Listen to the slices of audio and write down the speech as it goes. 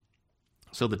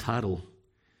So the title,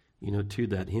 to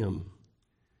that hymn,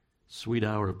 Sweet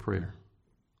Hour of Prayer.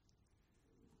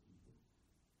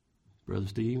 Brother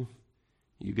Steve,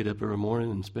 you get up every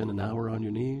morning and spend an hour on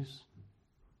your knees?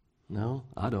 No,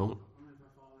 I don't.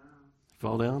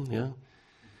 Fall down, yeah.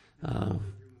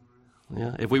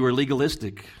 Yeah. If we were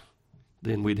legalistic,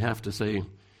 then we'd have to say,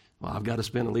 well, I've got to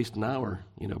spend at least an hour,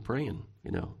 praying,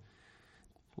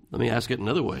 Let me ask it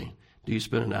another way. Do you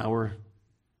spend an hour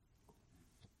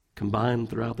combined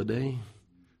throughout the day?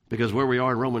 Because where we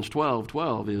are in Romans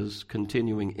 12:12 is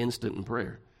continuing instant in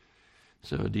prayer.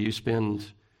 So do you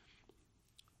spend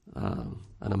an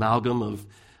amalgam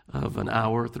of an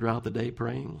hour throughout the day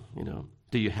praying?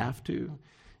 Do you have to?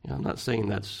 I'm not saying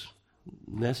that's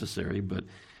necessary, but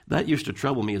that used to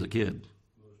trouble me as a kid.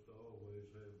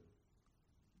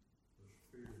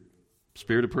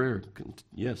 Spirit of prayer.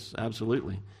 Yes,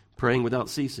 absolutely. Praying without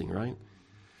ceasing, right?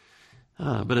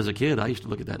 But as a kid, I used to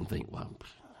look at that and think, well,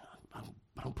 I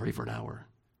don't pray for an hour.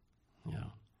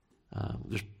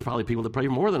 There's probably people that pray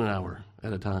more than an hour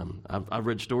at a time. I've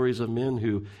read stories of men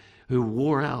who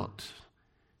wore out.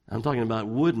 I'm talking about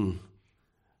wooden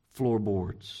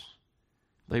floorboards.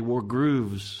 They wore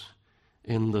grooves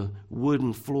in the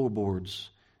wooden floorboards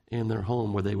in their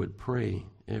home where they would pray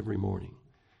every morning.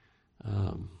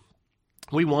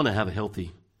 We want to have a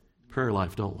healthy prayer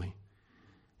life, don't we?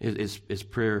 Is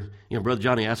prayer? Brother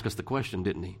Johnny asked us the question,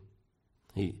 didn't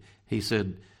he? He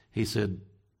said.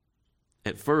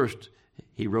 At first,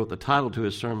 he wrote the title to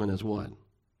his sermon as what?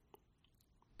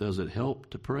 Does it help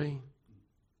to pray?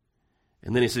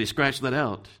 And then he said he scratched that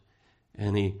out,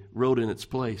 and he wrote in its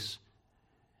place,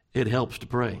 it helps to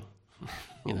pray.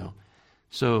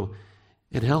 So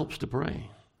it helps to pray.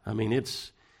 I mean,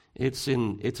 it's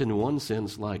in one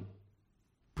sense like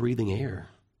breathing air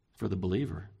for the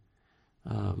believer.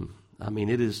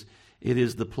 It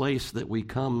is the place that we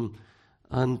come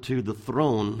unto the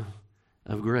throne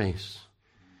of grace.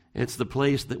 It's the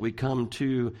place that we come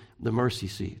to the mercy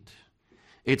seat.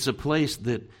 It's a place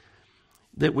that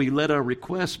we let our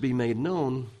requests be made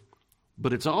known,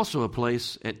 but it's also a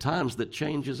place at times that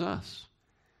changes us,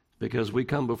 because we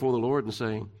come before the Lord and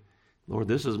say, Lord,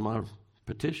 this is my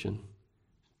petition,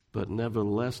 but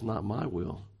nevertheless not my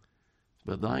will,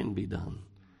 but thine be done.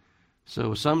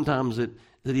 So sometimes it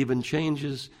even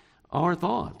changes our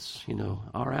thoughts,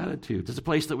 our attitudes. It's a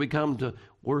place that we come to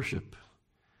worship.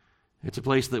 It's a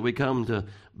place that we come to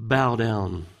bow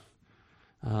down.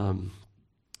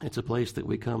 It's a place that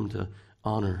we come to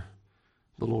honor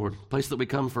the Lord. A place that we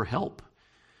come for help.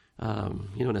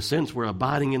 In a sense, we're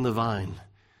abiding in the vine,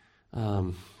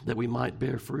 that we might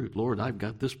bear fruit. Lord, I've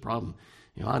got this problem.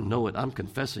 I know it. I'm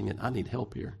confessing it. I need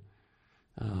help here.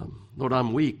 Lord,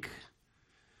 I'm weak.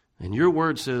 And your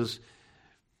word says,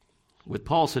 with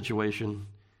Paul's situation,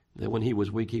 that when he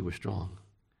was weak, he was strong.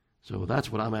 So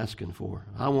that's what I'm asking for.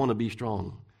 I want to be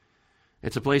strong.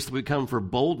 It's a place that we come for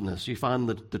boldness. You find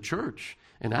the church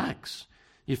in Acts.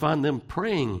 You find them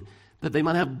praying that they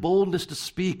might have boldness to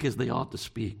speak as they ought to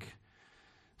speak.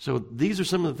 So these are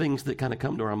some of the things that kind of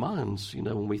come to our minds,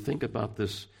 when we think about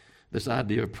this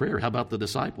idea of prayer. How about the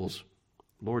disciples?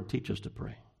 Lord, teach us to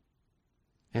pray.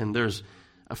 And there's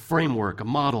a framework, a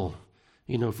model,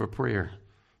 for prayer.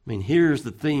 Here's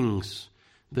the things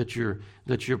that your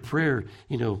prayer,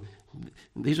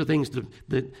 these are things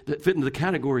that fit into the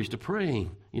categories to pray,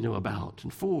 about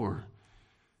and for.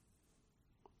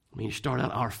 You start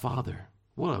out, Our Father.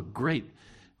 What a great,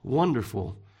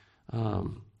 wonderful,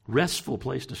 restful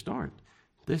place to start.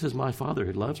 This is my Father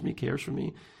who loves me, cares for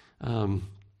me,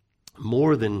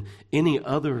 more than any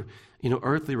other,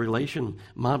 earthly relation.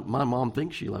 My mom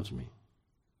thinks she loves me,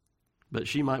 but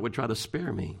she would try to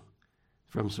spare me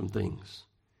from some things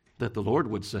that the Lord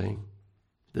would say,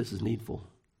 this is needful,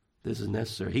 this is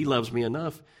necessary. He loves me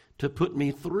enough to put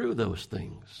me through those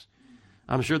things.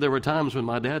 I'm sure there were times when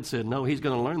my dad said, no, he's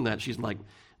going to learn that. She's like,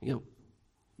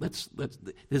 let's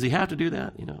does he have to do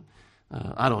that?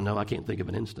 I don't know. I can't think of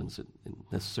an instance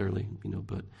necessarily,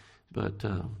 but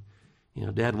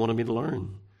Dad wanted me to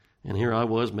learn. And here I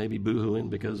was maybe boo-hooing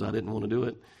because I didn't want to do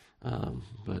it.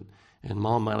 And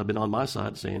Mom might have been on my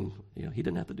side saying, he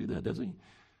didn't have to do that, does he?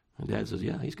 And Dad says,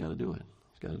 yeah, he's got to do it.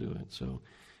 He's got to do it. So,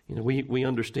 we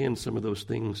understand some of those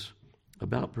things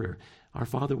about prayer. Our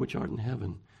Father which art in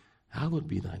heaven, hallowed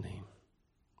be thy name.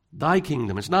 Thy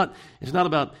kingdom. It's not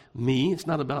about me. It's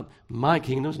not about my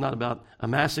kingdom. It's not about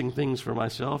amassing things for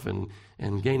myself and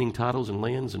gaining titles and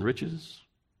lands and riches.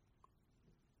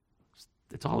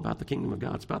 It's all about the kingdom of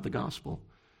God. It's about the gospel.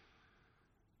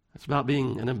 It's about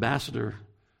being an ambassador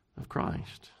of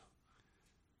Christ.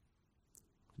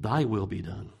 Thy will be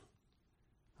done.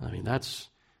 That's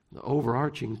the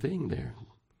overarching thing there.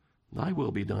 Thy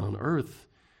will be done on earth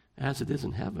as it is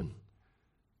in heaven.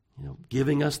 You know,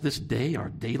 giving us this day our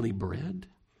daily bread.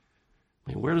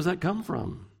 I mean, where does that come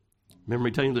from? Remember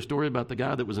me telling you the story about the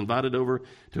guy that was invited over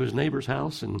to his neighbor's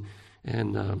house, and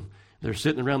they're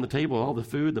sitting around the table, all the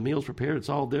food, the meal's prepared, it's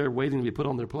all there waiting to be put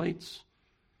on their plates.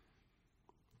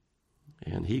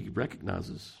 And he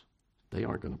recognizes they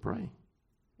aren't going to pray.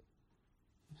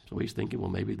 So he's thinking,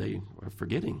 well, maybe they are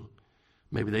forgetting.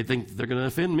 Maybe they think they're going to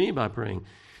offend me by praying.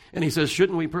 And he says,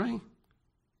 shouldn't we pray?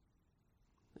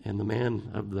 And the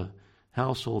man of the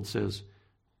household says,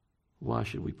 why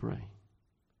should we pray?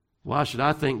 Why should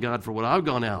I thank God for what I've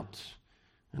gone out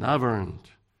and I've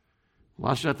earned?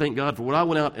 Why should I thank God for what I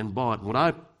went out and bought, what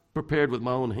I prepared with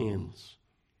my own hands?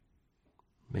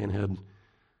 Man had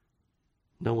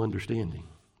no understanding,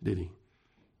 did he?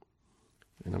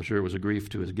 And I'm sure it was a grief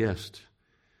to his guest.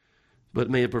 But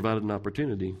it may have provided an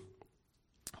opportunity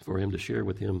for him to share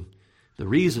with him the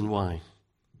reason why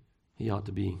he ought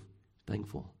to be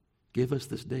thankful. Give us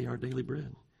this day our daily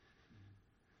bread.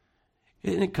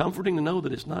 Isn't it comforting to know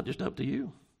that it's not just up to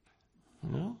you?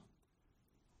 You know?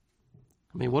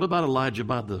 I mean, what about Elijah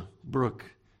by the brook?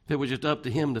 If it was just up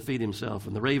to him to feed himself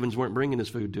and the ravens weren't bringing his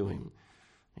food to him,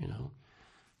 you know?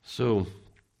 So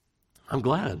I'm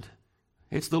glad.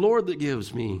 It's the Lord that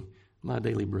gives me my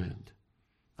daily bread.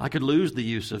 I could lose the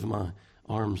use of my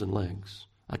arms and legs.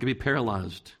 I could be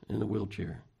paralyzed in a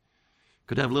wheelchair.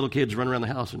 Could have little kids run around the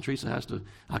house, and Teresa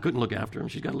I couldn't look after them.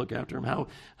 She's got to look after them.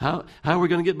 How are we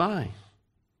going to get by?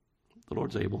 The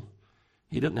Lord's able.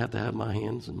 He doesn't have to have my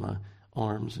hands and my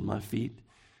arms and my feet,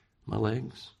 my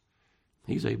legs.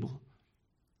 He's able.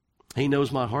 He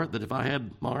knows my heart that if I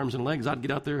had my arms and legs, I'd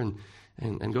get out there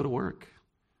and go to work.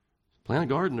 Plant a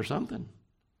garden or something.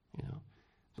 You know,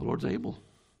 the Lord's able.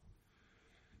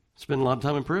 Spend a lot of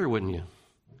time in prayer, wouldn't you?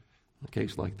 In a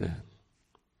case like that.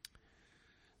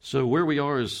 So where we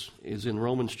are is in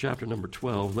Romans chapter number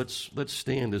 12. Let's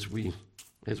stand as we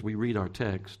read our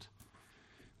text.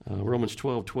 Romans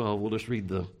 12:12. We'll just read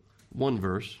the one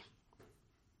verse.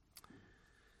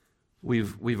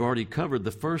 We've already covered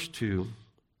the first two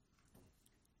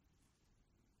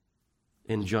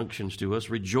injunctions to us.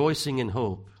 Rejoicing in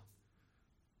hope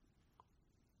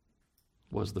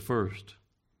was the first.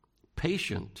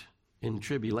 Patient in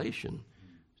tribulation,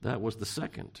 that was the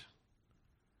second.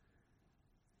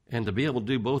 And to be able to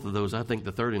do both of those, I think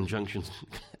the third injunction is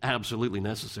absolutely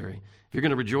necessary. If you're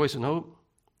going to rejoice in hope,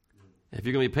 if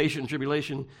you're going to be patient in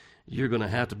tribulation, you're going to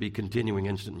have to be continuing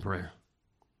instant prayer.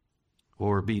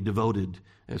 Or be devoted,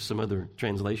 as some other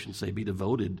translations say, be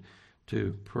devoted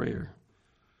to prayer.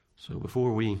 So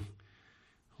before we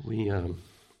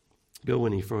go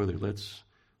any further, let's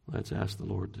ask the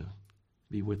Lord to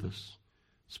be with us,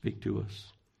 speak to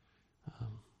us.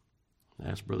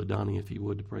 Ask Brother Donnie, if he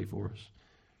would, to pray for us.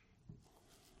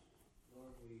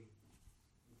 Lord, we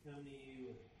come to you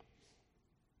with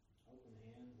open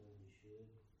hands as we should,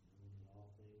 knowing that all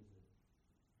things that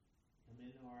come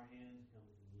into our hands come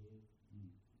from you.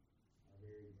 Our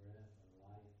very breath,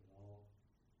 our life,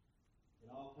 it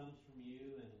all comes from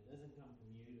you, and it doesn't come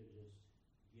from you to just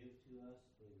give to us,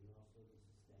 but you're also the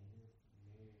sustainer.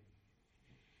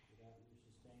 Without your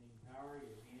sustaining power,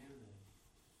 your hand, that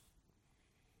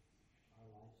our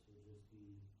lives would just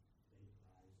be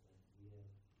vaporized. Like we have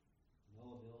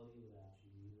no ability without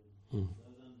you. Even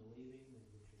those unbelieving, that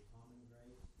with your common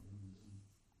grace,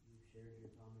 you've shared your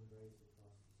common grace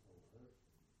across this whole earth.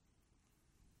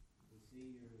 We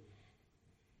see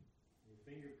your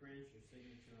fingerprints, your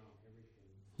signature on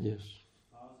everything. Yes.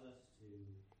 Cause us to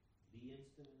be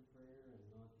instant in prayer and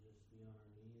not just be on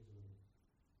our knees when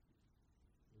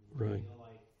we feel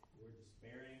like we're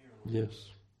despairing or we have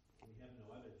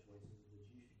no other choices, but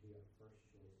you should be our first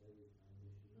choice every time. We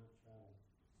should not try to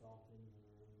solve things on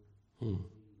our own.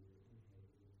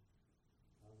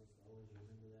 Cause us to always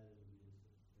remember that and be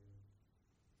instant in prayer.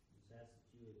 Just ask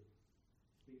that you would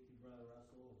speak to Brother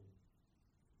Russell and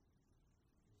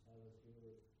just have us hear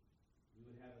what you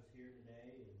would have us hear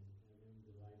today, and have him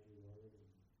divide your word and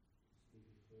speak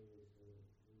it clearly so that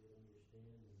we would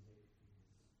understand and take it from him.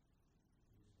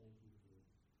 Just thank you for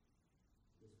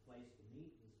this place to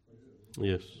meet, this place to meet.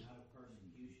 Yes. Out of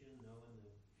persecution, knowing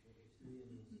that what we see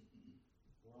in this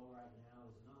world right now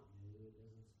is not new. It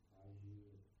doesn't surprise you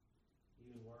that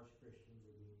even worse Christians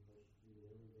are being persecuted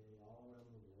every day all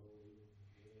around the world, even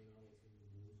whether or not it's in the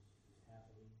news, it's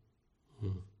happening.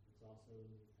 It's also in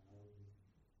your power.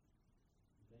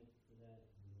 Thank you for that,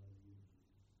 and we love you,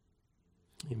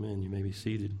 Jesus. Amen. You may be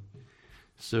seated.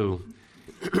 So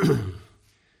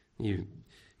you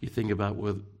think about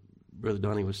what Brother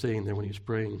Donnie was saying there when he was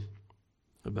praying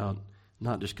about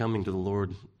not just coming to the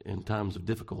Lord in times of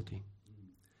difficulty.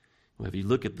 Well, if you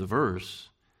look at the verse,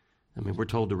 I mean, we're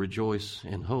told to rejoice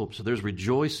in hope. So there's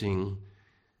rejoicing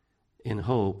in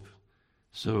hope.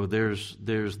 So there's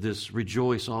this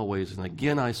rejoice always. And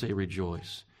again, I say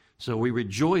rejoice. So we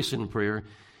rejoice in prayer,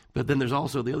 but then there's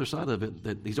also the other side of it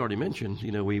that he's already mentioned.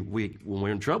 You know, we when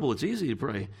we're in trouble, it's easy to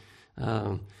pray.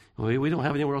 We don't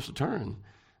have anywhere else to turn.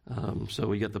 So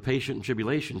we got the patient and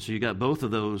tribulation. So you got both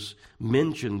of those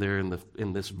mentioned there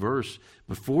in this verse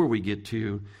before we get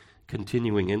to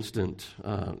continuing instant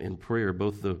in prayer.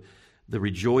 Both the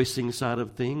rejoicing side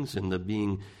of things and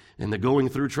the going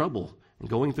through trouble and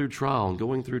going through trial and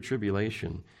going through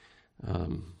tribulation.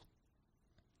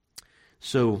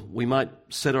 So we might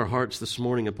set our hearts this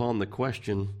morning upon the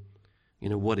question, you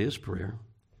know, what is prayer?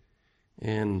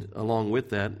 And along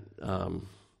with that,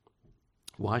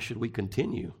 why should we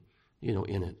continue, you know,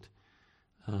 in it?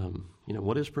 You know,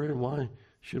 what is prayer and why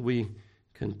should we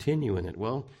continue in it?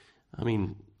 Well, I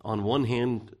mean, on one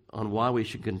hand, on why we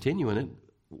should continue in it,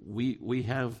 we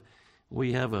have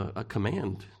a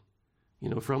command, you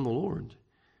know, from the Lord,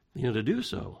 you know, to do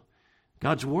so.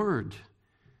 God's Word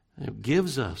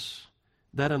gives us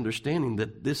that understanding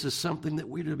that this is something that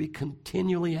we're to be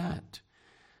continually at.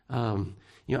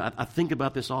 You know, I think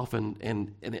about this often,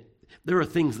 and there are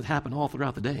things that happen all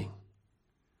throughout the day.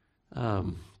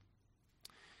 You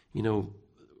know,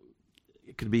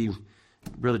 it could be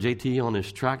Brother JT on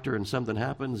his tractor and something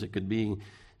happens. It could be.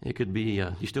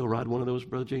 You still ride one of those,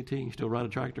 Brother JT? You still ride a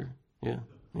tractor? Yeah.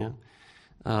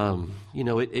 You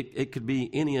know, it could be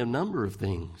a number of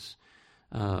things.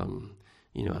 You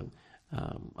know,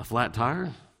 a flat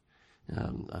tire.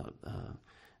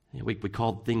 We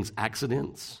call things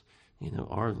accidents. You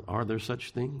know, are there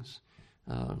such things?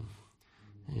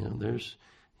 You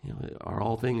know, are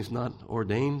all things not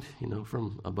ordained, you know,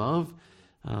 from above?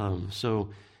 So,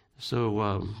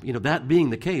 you know, that being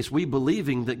the case, we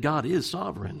believing that God is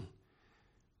sovereign,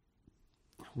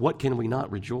 what can we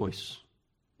not rejoice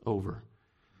over?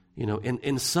 You know,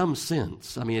 in some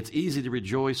sense, I mean, it's easy to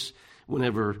rejoice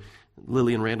whenever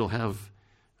Lily and Randall have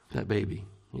that baby.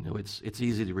 You know, it's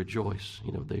easy to rejoice,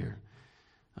 you know, there.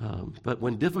 But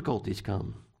when difficulties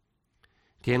come,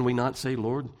 can we not say,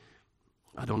 Lord,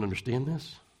 I don't understand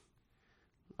this.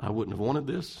 I wouldn't have wanted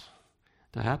this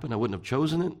to happen. I wouldn't have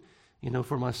chosen it, you know,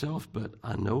 for myself, but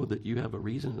I know that you have a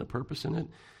reason and a purpose in it.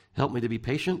 Help me to be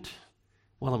patient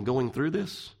while I'm going through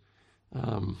this.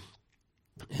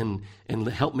 And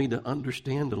help me to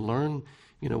understand, to learn,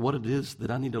 you know, what it is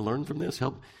that I need to learn from this.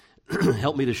 Help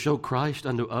me to show Christ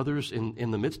unto others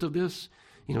in the midst of this.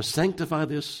 You know, sanctify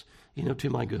this, you know, to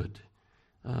my good.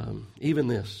 Even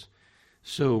this.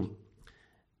 So,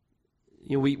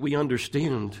 you know, we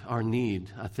understand our need,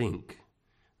 I think,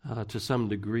 to some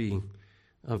degree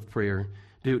of prayer.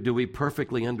 Do we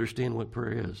perfectly understand what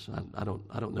prayer is? I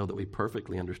don't know that we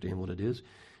perfectly understand what it is.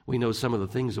 We know some of the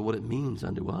things of what it means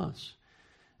unto us.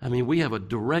 I mean, we have a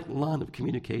direct line of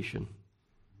communication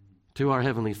to our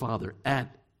Heavenly Father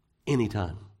at any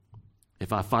time.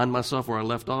 If I find myself where I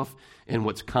left off in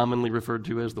what's commonly referred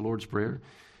to as the Lord's Prayer,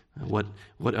 what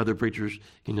other preachers,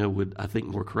 you know, would, I think,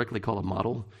 more correctly call a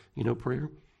model, you know, prayer,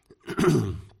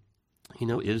 you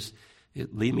know, is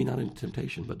it, lead me not into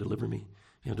temptation, but deliver me.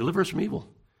 You know, deliver us from evil.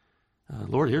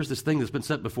 Lord, here's this thing that's been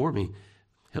set before me.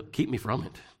 Keep me from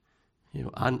it. You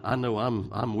know, I know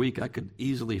I'm weak. I could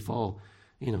easily fall,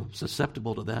 you know,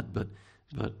 susceptible to that. But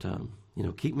you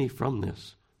know, keep me from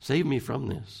this. Save me from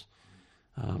this.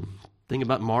 Think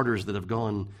about martyrs that have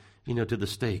gone, you know, to the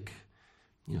stake.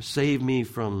 You know, save me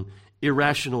from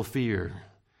irrational fear.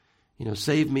 You know,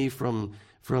 save me from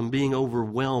being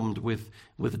overwhelmed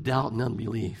with doubt and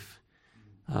unbelief.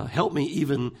 Help me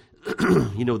even,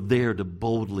 you know, there to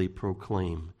boldly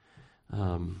proclaim,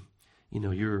 you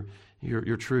know,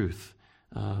 your truth.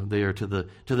 There to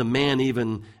the man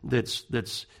even that's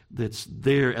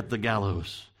there at the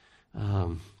gallows.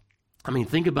 I mean,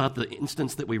 think about the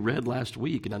instance that we read last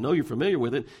week, and I know you're familiar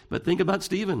with it, but think about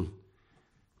Stephen.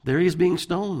 There he is being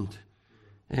stoned,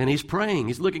 and he's praying.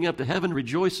 He's looking up to heaven,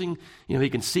 rejoicing. You know,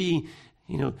 he can see,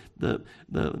 you know,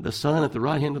 the Son at the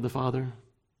right hand of the Father.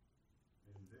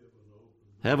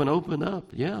 Heaven opened up,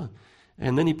 yeah.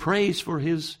 And then he prays for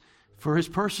his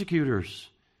persecutors.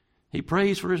 He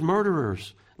prays for his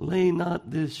murderers. Lay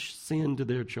not this sin to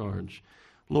their charge.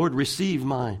 Lord, receive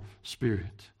my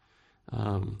spirit.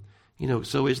 You know,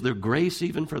 so is there grace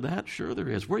even for that? Sure there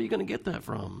is. Where are you going to get that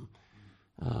from?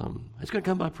 It's going to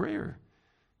come by prayer.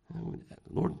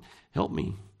 Lord, help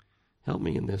me. Help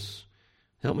me in this.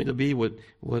 Help me to be what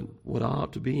I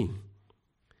ought to be.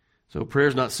 So prayer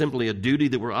is not simply a duty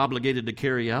that we're obligated to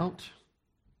carry out.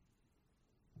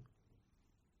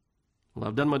 Well,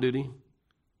 I've done my duty.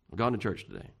 I've gone to church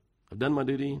today. I've done my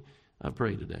duty. I've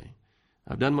prayed today.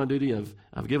 I've done my duty.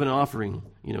 I've given an offering,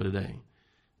 today.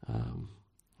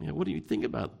 What do you think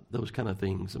about those kind of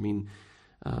things? I mean,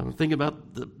 think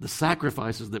about the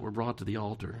sacrifices that were brought to the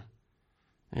altar,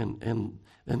 and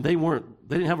they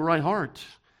didn't have a right heart,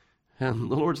 and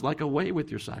the Lord's like, away with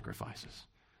your sacrifices.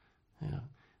 Yeah.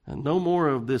 And no more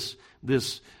of this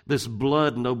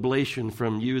blood and oblation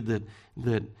from you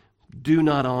that do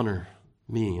not honor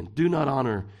me and do not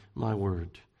honor my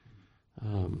word.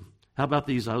 How about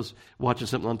these? I was watching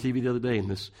something on TV the other day, and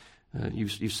this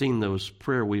you've seen those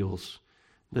prayer wheels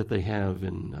that they have,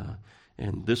 and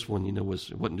this one,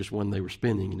 wasn't just one they were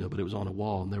spinning, but it was on a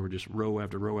wall, and there were just row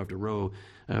after row after row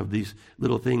of these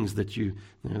little things that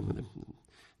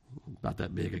about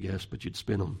that big, I guess, but you'd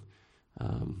spin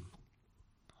them.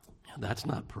 That's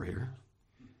not prayer,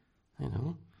 I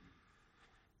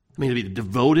mean, to be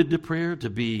devoted to prayer, to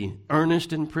be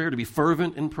earnest in prayer, to be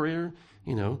fervent in prayer,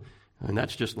 and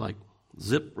that's just like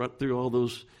zip right through all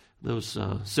those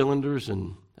cylinders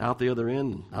and out the other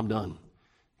end, and I'm done,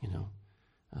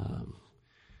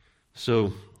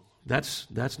 So that's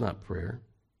not prayer.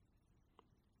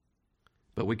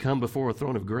 But we come before a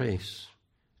throne of grace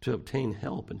to obtain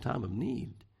help in time of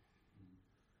need.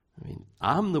 I mean,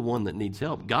 I'm the one that needs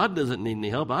help. God doesn't need any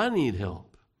help. I need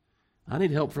help. I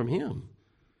need help from Him.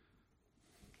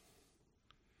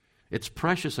 It's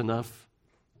precious enough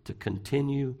to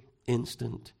continue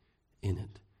instant in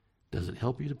it. Does it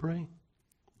help you to pray?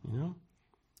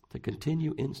 To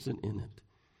continue instant in it.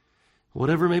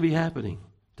 Whatever may be happening,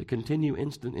 to continue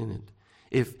instant in it.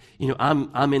 If,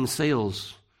 I'm in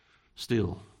sales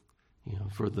still,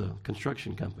 for the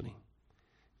construction company.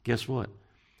 Guess what?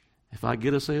 If I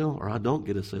get a sale or I don't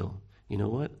get a sale, you know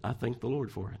what? I thank the Lord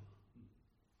for it.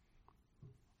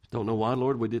 Don't know why,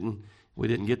 Lord, we didn't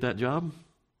get that job.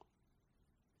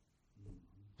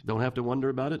 Don't have to wonder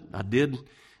about it. I did,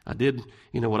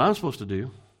 what I'm supposed to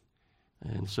do.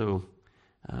 And so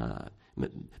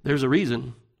there's a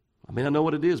reason. I mean, I know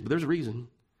what it is, but there's a reason.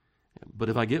 But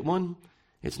if I get one,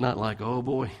 it's not like, oh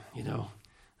boy,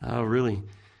 I really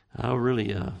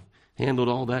handled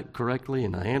all that correctly,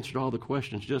 and I answered all the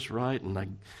questions just right, and I,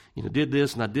 did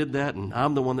this and I did that, and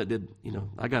I'm the one that did,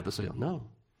 I got the sale. No,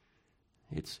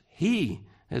 it's He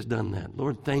has done that.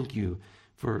 Lord, thank you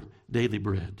for daily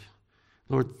bread.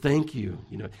 Lord, thank you,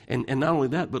 and not only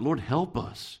that, but Lord, help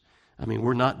us. I mean,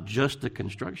 we're not just a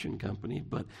construction company,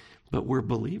 but we're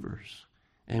believers,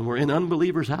 and we're in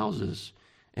unbelievers' houses,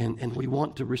 and we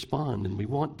want to respond, and we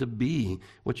want to be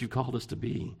what you called us to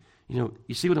be.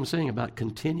 You see what I'm saying about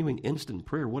continuing instant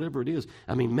prayer, whatever it is.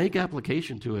 I mean, make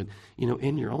application to it,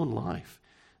 in your own life.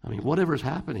 I mean, whatever's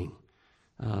happening.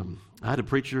 I had a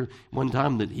preacher one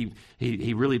time that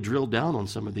he really drilled down on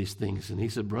some of these things, and he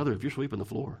said, brother, if you're sweeping the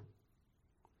floor,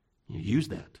 use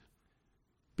that.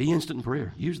 Be instant in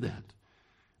prayer. Use that.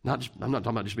 I'm not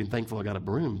talking about just being thankful I got a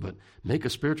broom, but make a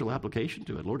spiritual application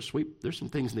to it. Lord, there's some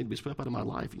things that need to be swept out of my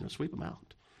life. Sweep them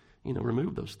out.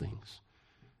 Remove those things.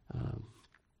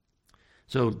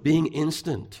 So being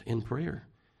instant in prayer,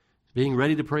 being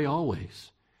ready to pray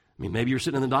always. I mean, maybe you're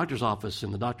sitting in the doctor's office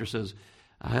and the doctor says,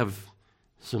 I have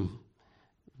some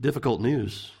difficult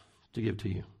news to give to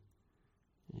you.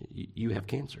 You have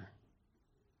cancer.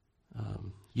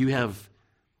 You have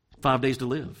 5 days to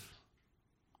live.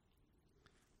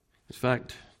 In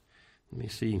fact, let me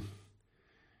see.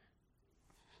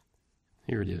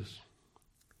 Here it is.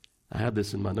 I had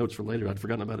this in my notes for later. I'd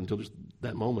forgotten about it until just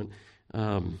that moment.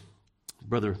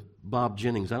 Brother Bob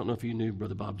Jennings. I don't know if you knew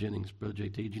Brother Bob Jennings, Brother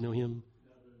JT. Did you know him?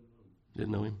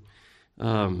 Didn't know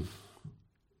him.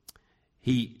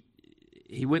 He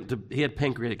had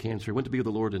pancreatic cancer. He went to be with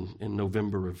the Lord in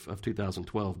November of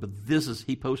 2012. But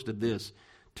he posted this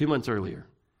 2 months earlier.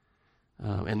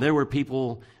 And there were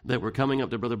people that were coming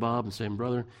up to Brother Bob and saying,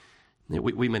 brother,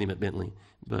 we met him at Bentley,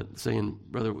 but saying,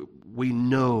 brother, we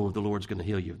know the Lord's going to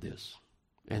heal you of this.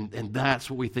 And that's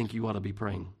what we think you ought to be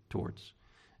praying towards.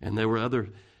 And there were other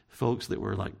folks that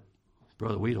were like,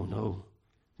 brother, we don't know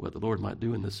what the Lord might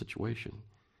do in this situation.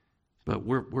 But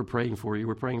we're praying for you.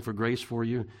 We're praying for grace for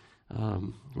you.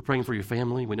 We're praying for your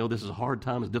family. We know this is a hard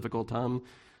time, it's a difficult time.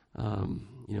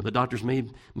 The doctors may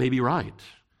be right.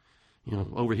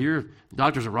 Over here,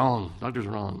 doctors are wrong. Doctors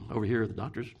are wrong. Over here, the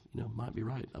doctors, might be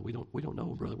right. We don't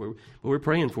know, brother. But we're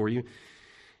praying for you.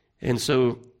 And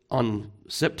so on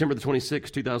September the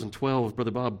 26th, 2012, Brother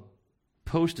Bob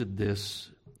posted this.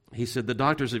 He said, the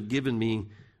doctors have given me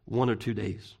 1 or 2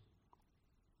 days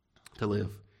to live.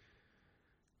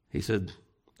 He said,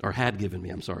 or had given me,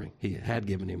 I'm sorry. He had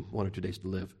given him 1 or 2 days to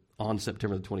live. On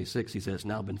September the 26th, he said, it's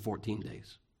now been 14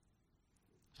 days.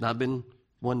 It's not been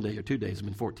 1 day or 2 days. It's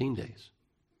been 14 days.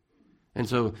 And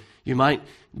so you might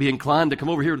be inclined to come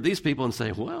over here to these people and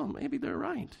say, well, maybe they're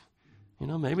right.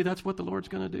 Maybe that's what the Lord's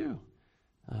going to do.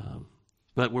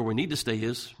 But where we need to stay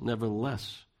is,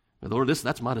 nevertheless, Lord,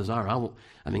 that's my desire.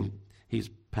 He's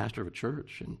pastor of a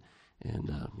church and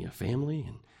family,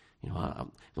 and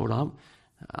Lord,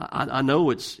 I know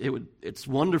it's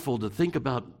wonderful to think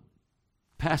about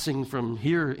passing from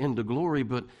here into glory,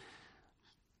 but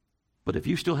if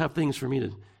you still have things for me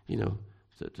to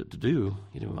do,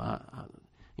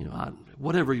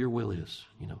 whatever your will is,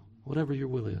 whatever your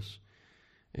will is.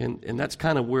 And that's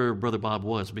kind of where Brother Bob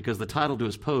was, because the title to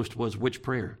his post was Which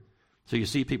Prayer? So you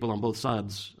see people on both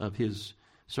sides of his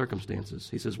circumstances.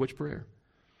 He says, which prayer?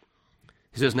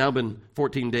 He says, now been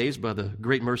 14 days by the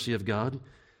great mercy of God.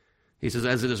 He says,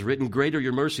 as it is written, great are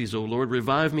your mercies, O Lord.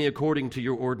 Revive me according to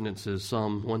your ordinances.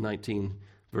 Psalm 119,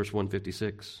 verse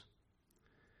 156.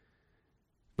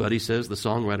 But he says, the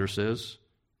songwriter says,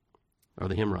 or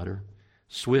the hymn writer,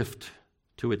 swift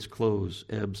to its close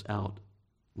ebbs out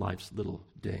life's little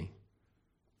day.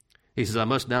 He says, I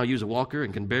must now use a walker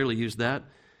and can barely use that.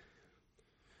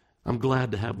 I'm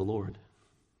glad to have the Lord.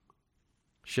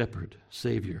 Shepherd,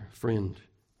 Savior, friend,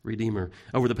 Redeemer.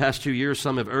 Over the past 2 years,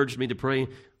 some have urged me to pray,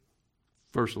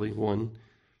 firstly, one,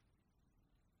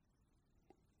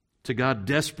 to God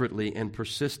desperately and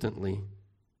persistently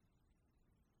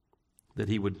that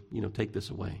he would, take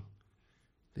this away,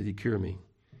 that he'd cure me.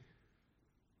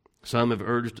 Some have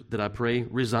urged that I pray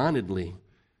resignedly,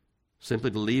 simply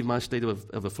to leave my state of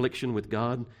affliction with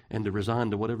God and to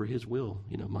resign to whatever his will,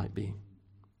 might be.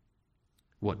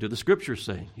 What do the Scriptures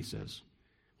say? He says.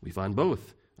 We find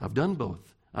both. I've done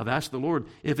both. I've asked the Lord,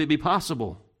 if it be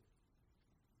possible,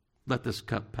 let this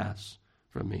cup pass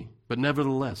from me. But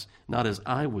nevertheless, not as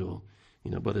I will,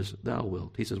 but as thou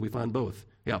wilt. He says, we find both.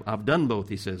 Yeah, I've done both,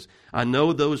 he says. I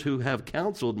know those who have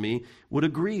counseled me would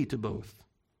agree to both.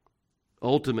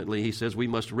 Ultimately, he says, we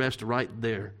must rest right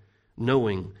there,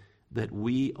 knowing that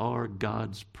we are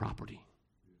God's property.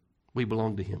 We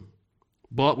belong to him,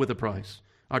 bought with a price.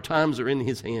 Our times are in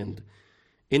his hand.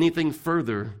 Anything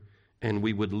further, and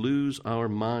we would lose our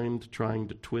mind trying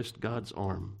to twist God's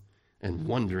arm and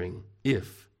wondering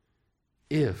if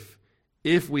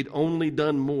we'd only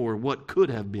done more, what could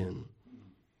have been.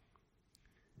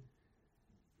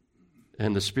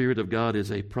 And the Spirit of God is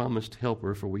a promised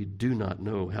helper, for we do not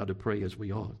know how to pray as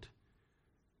we ought.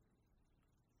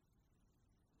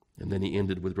 And then he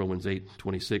ended with Romans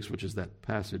 8:26, which is that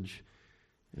passage.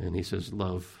 And he says,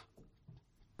 love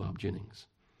Bob Jennings.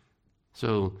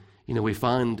 So, we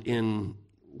find in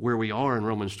where we are in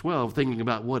Romans 12, thinking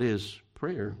about what is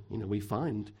prayer, we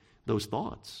find those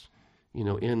thoughts,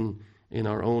 in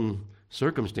our own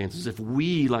circumstances. If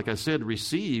we, like I said,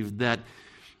 receive that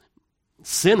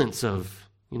sentence of,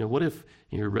 what if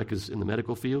Rick is in the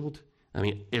medical field?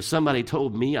 If somebody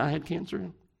told me I had cancer,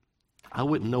 I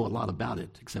wouldn't know a lot about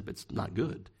it, except it's not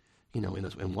good. In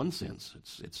one sense,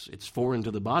 it's foreign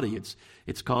to the body.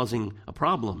 It's causing a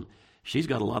problem. She's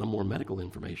got a lot of more medical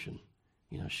information.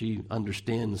 She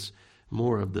understands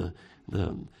more of the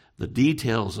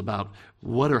details about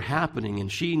what are happening,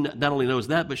 and she not only knows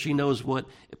that, but she knows what,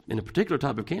 in a particular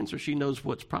type of cancer, she knows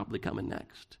what's probably coming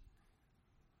next.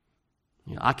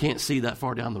 I can't see that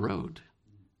far down the road,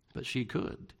 but she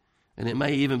could. And it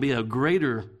may even be a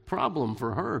greater problem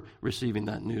for her receiving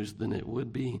that news than it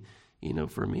would be,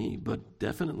 for me, but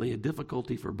definitely a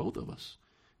difficulty for both of us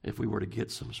if we were to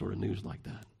get some sort of news like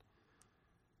that.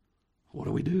 What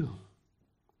do we do?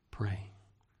 Pray.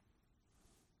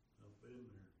 I've been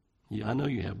there. Yeah, I know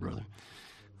you have, brother.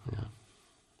 Yeah. And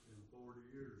 40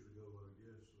 years ago, I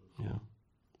guess, Yeah.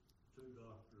 two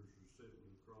doctors were sitting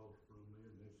across from me,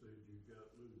 and they said, you've got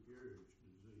Lou Gehrig's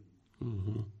disease.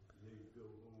 Mm-hmm. You need to go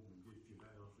home and get your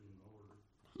house in order.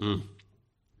 Mm.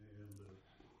 And I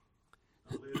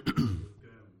lived with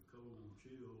kind of a cold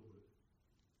chill, but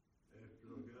after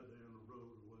I got down the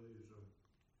road a ways, I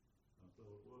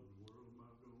thought, what in the world am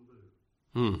I going to do?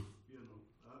 Mm.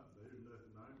 There's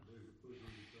nothing I can do to put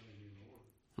anything in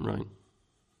order. Right.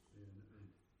 And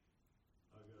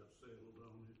I got settled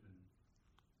on it and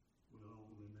went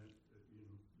on, and that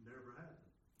never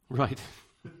happened. Right.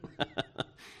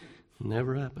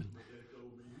 Never happened. But they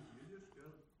told me, you just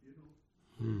got,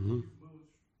 Mm-hmm. 6 months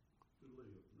to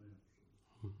live now.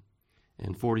 So.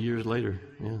 And 40 years later,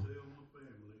 I yeah. didn't tell my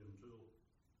family until,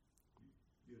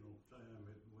 time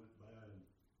had went by and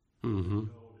Mm-hmm.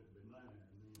 called it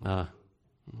benign.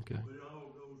 Okay. But it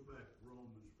all goes back to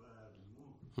Romans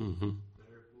 5:1. Mm-hmm.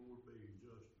 Therefore, being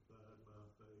justified by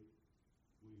faith,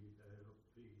 we have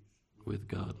peace With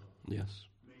God. Yes.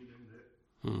 Meaning that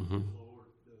Mm-hmm. the Lord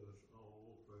does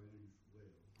all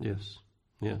Yes.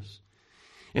 Yes.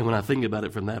 And when I think about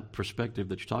it from that perspective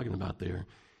that you're talking about there,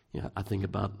 I think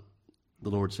about the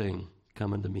Lord saying,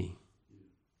 come unto me.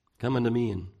 Come unto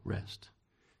me and rest.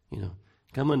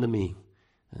 Come unto me.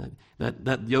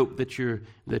 That yoke that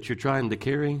you're trying to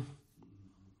carry,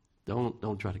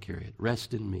 don't try to carry it.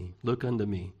 Rest in me. Look unto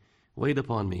me. Wait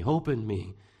upon me. Hope in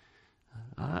me.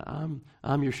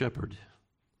 I'm your shepherd.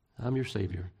 I'm your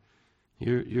Savior.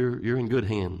 You're in good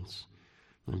hands.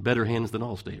 In better hands than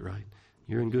Allstate, right?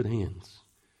 You're in good hands.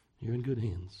 You're in good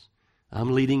hands.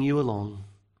 I'm leading you along.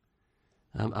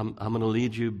 I'm going to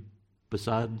lead you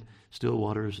beside still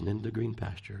waters and into green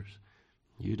pastures.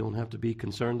 You don't have to be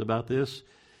concerned about this.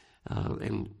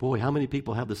 And boy, how many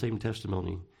people have the same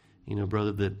testimony,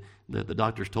 brother, that the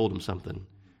doctors told them something.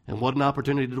 And what an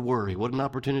opportunity to worry. What an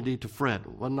opportunity to fret.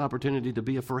 What an opportunity to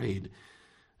be afraid.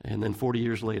 And then 40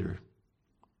 years later,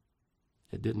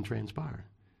 it didn't transpire.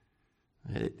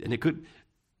 And it could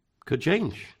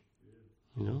change.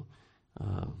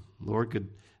 Lord could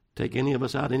take any of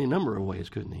us out any number of ways,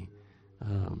 couldn't he?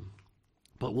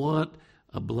 But what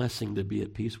a blessing to be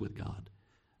at peace with God.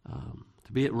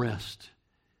 To be at rest,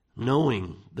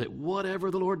 knowing that whatever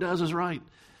the Lord does is right.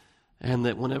 And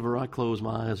that whenever I close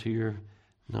my eyes here,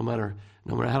 no matter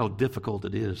how difficult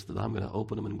it is, that I'm going to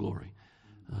open them in glory.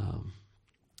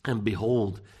 And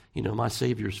behold, my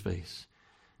Savior's face.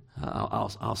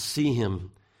 I'll see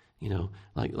him,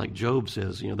 like Job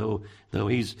says, though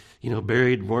he's,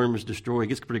 buried, worms destroy. It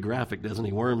gets pretty graphic, doesn't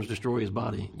he? Worms destroy his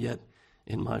body. Yet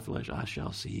in my flesh I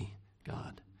shall see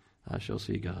God. I shall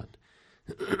see God.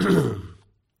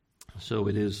 So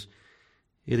it is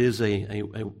a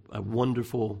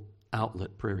wonderful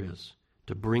outlet, prayer is,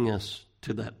 to bring us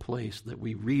to that place that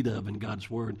we read of in God's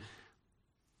Word,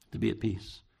 to be at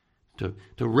peace, to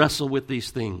wrestle with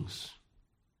these things.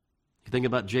 You think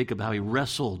about Jacob, how he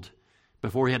wrestled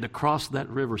before he had to cross that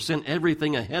river, sent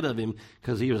everything ahead of him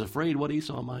because he was afraid what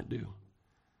Esau might do.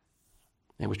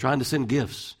 And was trying to send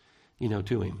gifts,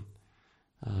 to him.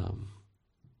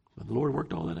 But the Lord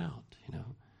worked all that out,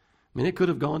 it could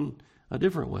have gone a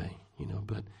different way,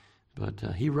 but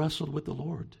he wrestled with the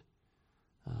Lord.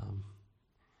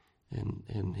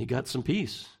 And he got some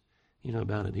peace,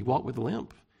 about it. He walked with a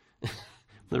limp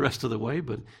the rest of the way,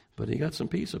 but he got some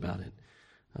peace about it.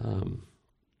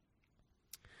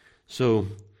 So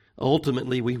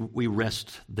ultimately we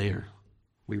rest there.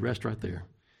 We rest right there,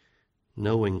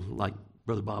 knowing, like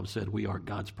Brother Bob said, we are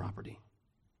God's property.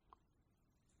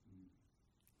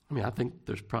 I think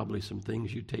there's probably some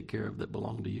things you take care of that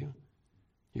belong to you.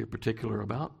 You're particular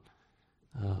about.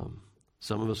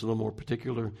 Some of us are a little more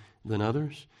particular than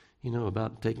others,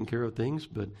 about taking care of things.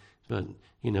 But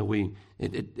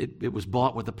it was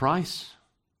bought with a price,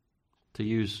 to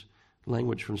use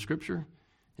language from Scripture.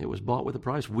 It was bought with a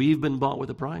price. We've been bought with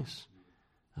a price.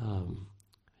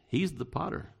 He's the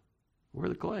potter. We're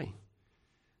the clay.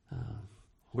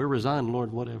 We're resigned,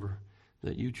 Lord, whatever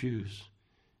that you choose,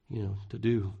 to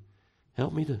do.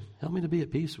 Help me to be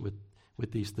at peace with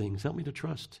these things. Help me to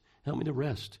trust. Help me to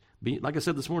rest. Like I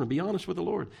said this morning, be honest with the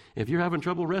Lord. If you're having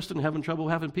trouble resting, having trouble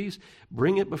having peace,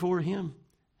 bring it before Him.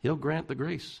 He'll grant the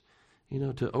grace,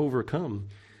 to overcome.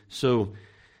 So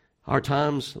our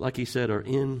times, like he said, are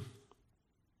in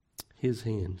His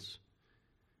hands.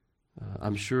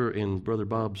 I'm sure in Brother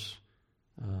Bob's,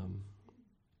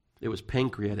 it was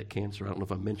pancreatic cancer. I don't know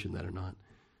if I mentioned that or not.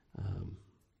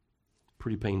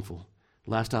 Pretty painful.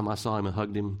 Last time I saw him and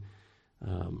hugged him,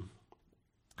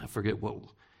 I forget what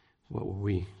were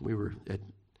we? We were at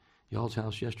y'all's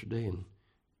house yesterday, and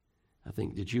I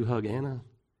think, did you hug Anna?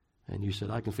 And you said,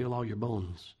 I can feel all your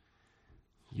bones.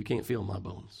 You can't feel my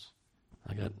bones.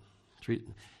 I got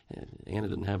treated. Anna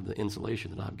didn't have the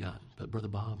insulation that I've got. But Brother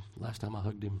Bob, last time I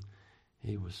hugged him,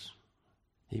 he was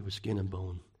skin and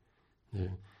bone.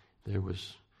 There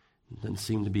didn't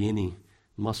seem to be any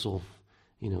muscle,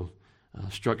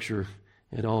 structure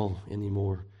at all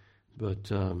anymore.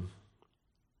 But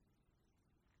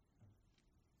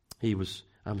he was,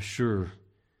 I'm sure,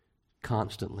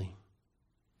 constantly,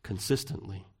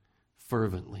 consistently,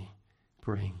 fervently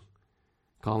praying,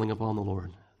 calling upon the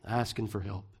Lord, asking for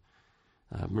help.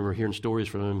 I remember hearing stories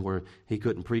from him where he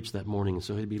couldn't preach that morning,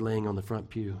 so he'd be laying on the front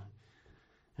pew.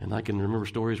 And I can remember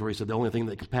stories where he said, the only thing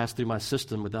that can pass through my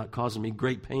system without causing me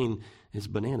great pain is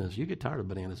bananas. You get tired of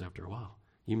bananas after a while.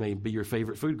 You may be your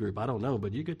favorite food group, I don't know,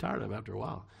 but you get tired of them after a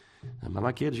while. And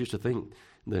my kids used to think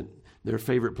that their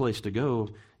favorite place to go,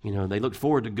 they looked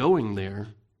forward to going there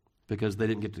because they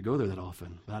didn't get to go there that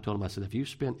often. But I told them, I said, if you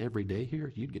spent every day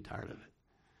here, you'd get tired of it.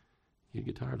 You'd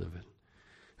get tired of it.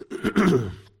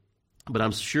 But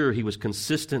I'm sure he was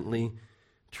consistently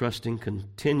trusting,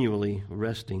 continually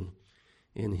resting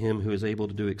in him who is able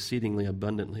to do exceedingly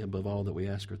abundantly above all that we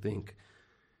ask or think.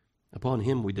 Upon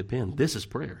him we depend. This is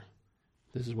prayer.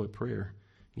 This is what prayer,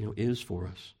 is for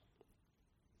us.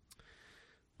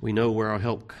 We know where our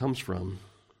help comes from.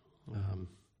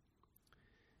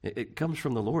 It comes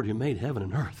from the Lord who made heaven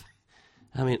and earth.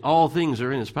 I mean, all things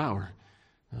are in his power.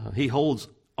 He holds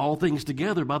all things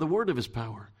together by the word of his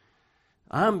power.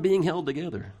 I'm being held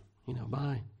together,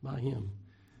 by him,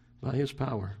 by his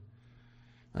power.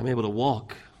 I'm able to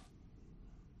walk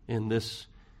in this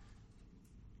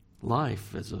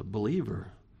life as a believer,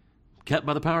 kept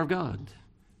by the power of God,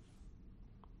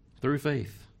 through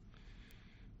faith,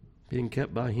 being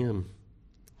kept by him,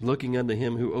 looking unto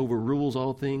him who overrules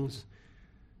all things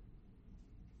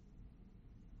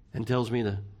and tells me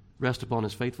to rest upon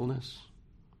his faithfulness,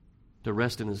 to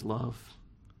rest in his love,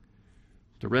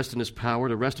 to rest in his power,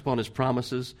 to rest upon his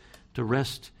promises, to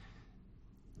rest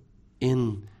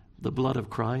in the blood of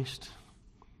Christ.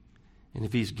 And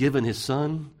if he's given his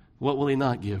son, what will he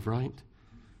not give, right?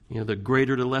 The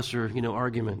greater to lesser,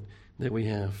 argument that we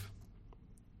have.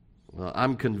 Well,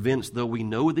 I'm convinced, though we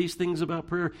know these things about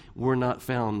prayer, we're not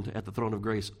found at the throne of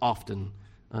grace often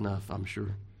enough, I'm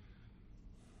sure.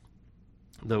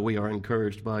 Though we are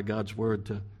encouraged by God's word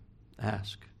to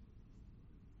ask,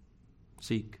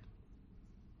 seek,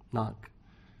 knock.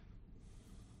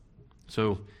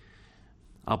 So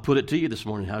I'll put it to you this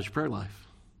morning. How's your prayer life?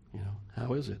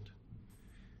 How is it?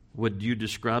 Would you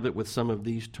describe it with some of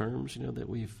these terms, that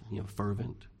we've,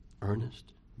 fervent,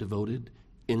 earnest, devoted,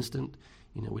 instant?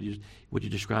 Would you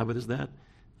describe it as that?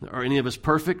 Are any of us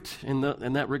perfect in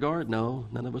that regard? No,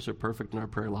 none of us are perfect in our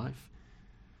prayer life.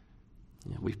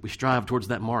 We strive towards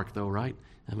that mark, though, right?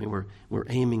 I mean, we're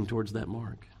aiming towards that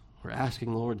mark. We're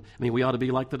asking, Lord. I mean, we ought to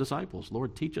be like the disciples.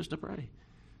 Lord, teach us to pray.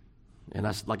 And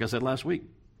like I said last week,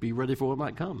 be ready for what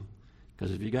might come.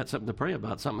 Because if you got something to pray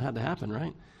about, something had to happen,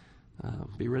 right?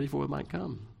 Be ready for what might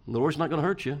come. The Lord's not going to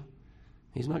hurt you.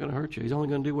 He's not going to hurt you. He's only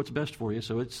going to do what's best for you.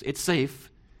 So it's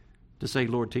safe to say,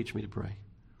 Lord, teach me to pray.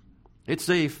 It's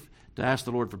safe to ask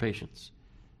the Lord for patience,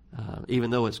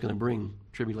 even though it's going to bring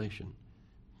tribulation,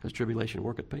 because tribulation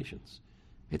worketh patience.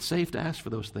 It's safe to ask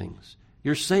for those things.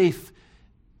 You're safe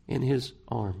in his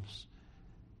arms.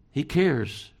 He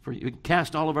cares for you. We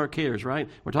cast all of our cares, right?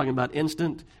 We're talking about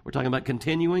instant. We're talking about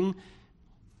continuing.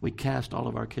 We cast all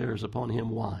of our cares upon him.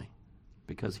 Why?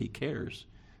 Because he cares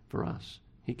for us.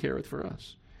 He careth for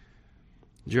us.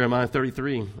 Jeremiah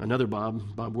 33, another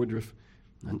Bob Woodruff.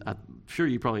 And I'm sure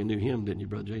you probably knew him, didn't you,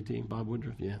 Brother JT? Bob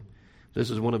Woodruff, yeah. This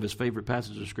is one of his favorite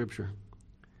passages of Scripture.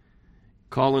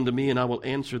 Call unto me, and I will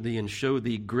answer thee, and show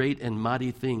thee great and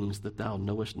mighty things that thou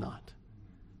knowest not.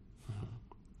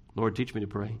 Lord, teach me to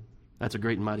pray. That's a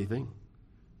great and mighty thing.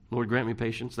 Lord, grant me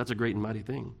patience. That's a great and mighty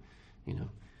thing.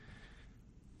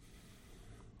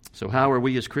 So how are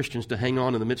we as Christians to hang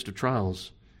on in the midst of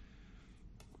trials?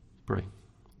 Pray.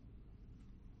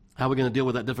 How are we going to deal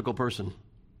with that difficult person?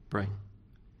 Pray.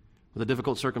 With the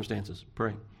difficult circumstances?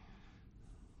 Pray.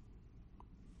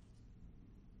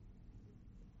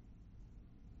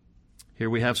 Here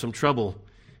we have some trouble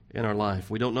in our life.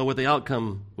 We don't know what the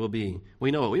outcome will be.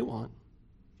 We know what we want,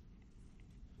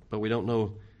 but we don't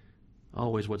know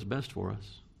always what's best for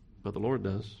us. But the Lord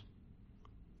does.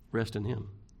 Rest in him.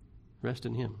 Rest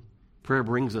in him. Prayer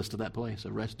brings us to that place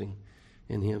of resting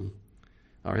in him.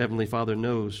 Our Heavenly Father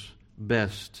knows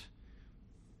best.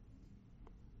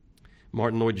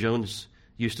 Martin Lloyd-Jones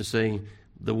used to say,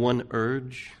 the one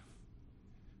urge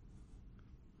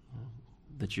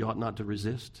that you ought not to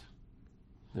resist.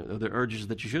 Are there urges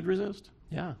that you should resist?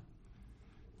 Yeah.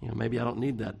 Maybe I don't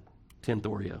need that 10th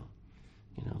Oreo.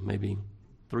 Maybe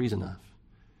 3's enough.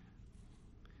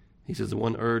 He says the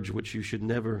one urge which you should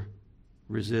never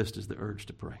resist is the urge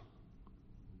to pray.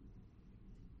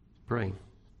 Pray.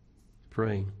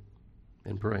 Pray.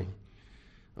 And pray.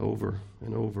 Over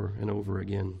and over and over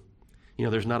again.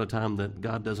 There's not a time that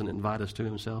God doesn't invite us to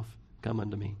himself. Come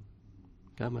unto me.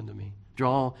 Come unto me.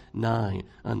 Draw nigh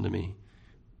unto me.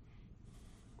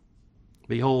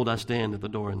 Behold, I stand at the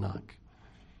door and knock.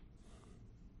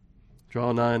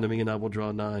 Draw nigh unto me, and I will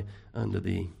draw nigh unto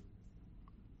thee.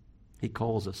 He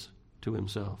calls us to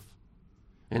himself.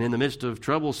 And in the midst of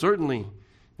trouble, certainly,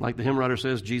 like the hymn writer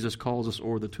says, Jesus calls us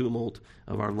o'er the tumult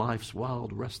of our life's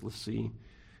wild, restless sea.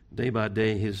 Day by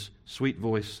day, his sweet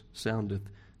voice soundeth,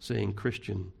 saying,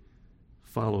 Christian,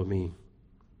 follow me.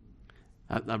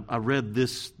 I read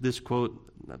this quote,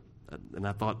 and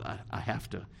I thought, I have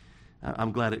to.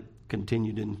 I'm glad it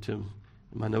continued into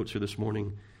my notes here this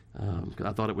morning.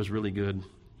 I thought it was really good.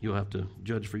 You'll have to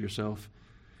judge for yourself.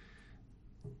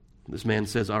 This man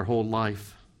says our whole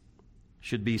life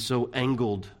should be so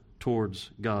angled towards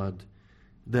God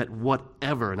that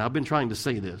whatever, and I've been trying to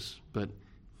say this, but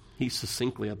he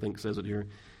succinctly, I think, says it here.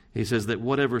 He says that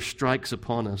whatever strikes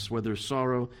upon us, whether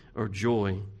sorrow or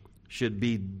joy, should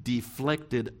be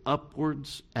deflected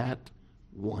upwards at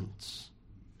once.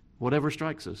 Whatever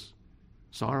strikes us,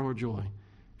 sorrow or joy,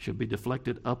 should be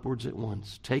deflected upwards at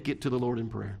once. Take it to the Lord in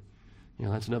prayer.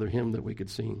 That's another hymn that we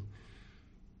could sing.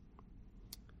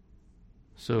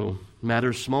 So,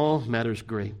 matters small, matters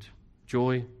great.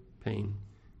 Joy, pain,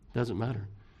 doesn't matter.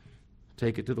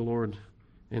 Take it to the Lord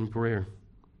in prayer.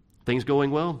 Things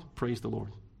going well, praise the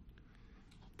Lord.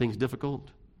 Things difficult,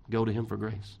 go to Him for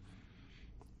grace.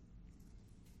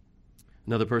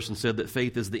 Another person said that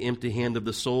faith is the empty hand of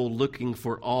the soul looking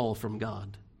for all from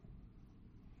God.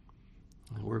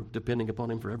 We're depending upon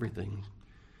Him for everything.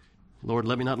 Lord,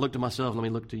 let me not look to myself, let me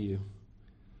look to You.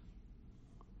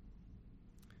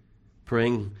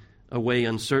 Praying away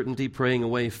uncertainty, praying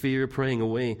away fear, praying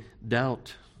away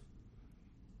doubt.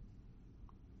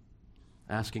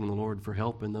 Asking the Lord for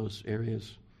help in those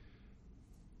areas.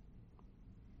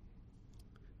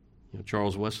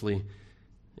 Charles Wesley,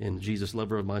 in Jesus,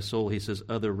 Lover of My Soul, he says,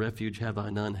 other refuge have I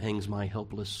none, hangs my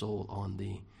helpless soul on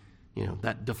Thee.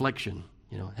 That deflection,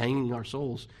 hanging our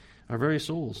souls, our very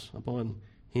souls upon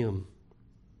Him.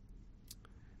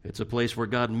 It's a place where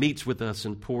God meets with us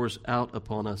and pours out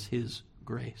upon us His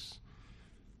grace.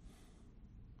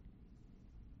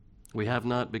 We have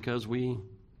not because we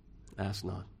ask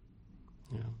not.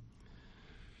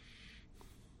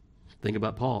 Think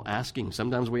about Paul asking.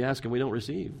 Sometimes we ask and we don't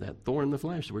receive. That thorn in the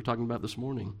flesh that we were talking about this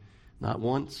morning. Not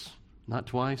once, not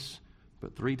twice,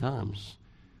 but 3 times.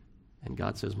 And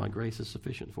God says, my grace is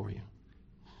sufficient for you.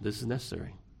 This is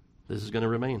necessary. This is going to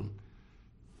remain.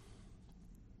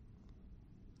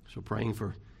 So praying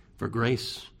for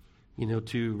grace,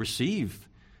 to receive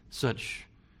such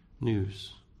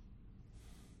news.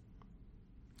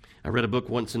 I read a book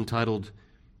once entitled,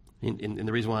 and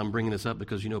the reason why I'm bringing this up,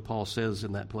 because Paul says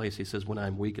in that place, he says, when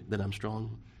I'm weak, then I'm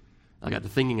strong. I got to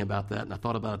thinking about that, and I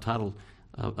thought about a title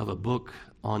of a book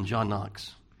on John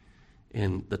Knox.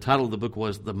 And the title of the book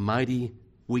was The Mighty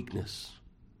Weakness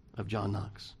of John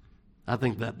Knox. I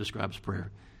think that describes prayer.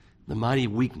 The mighty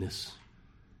weakness.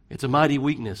 It's a mighty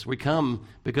weakness. We come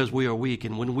because we are weak,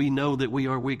 and when we know that we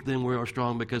are weak, then we are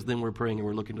strong, because then we're praying and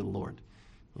we're looking to the Lord.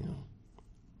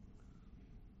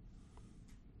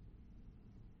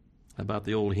 About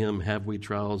the old hymn, have we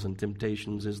trials and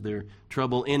temptations? Is there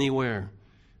trouble anywhere?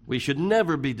 We should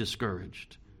never be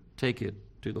discouraged. Take it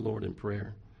to the Lord in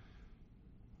prayer.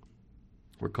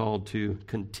 We're called to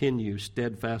continue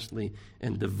steadfastly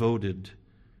and devoted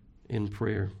in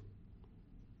prayer.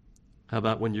 How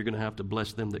about when you're going to have to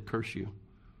bless them that curse you?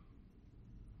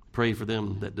 Pray for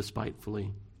them that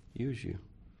despitefully use you.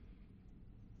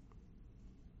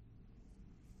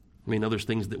 There's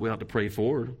things that we ought to pray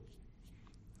for.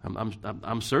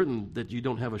 I'm certain that you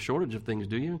don't have a shortage of things,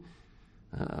 do you?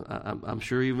 I'm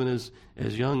sure even as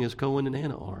young as Cohen and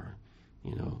Anna are,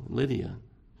 Lydia,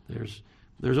 there's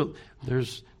a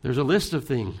list of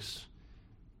things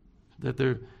that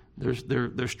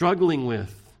they're struggling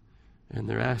with, and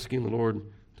they're asking the Lord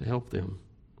to help them.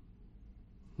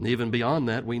 And even beyond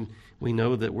that, we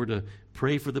know that we're to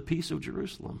pray for the peace of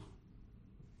Jerusalem.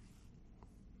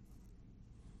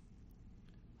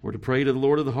 We're to pray to the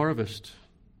Lord of the harvest,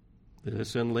 that He'll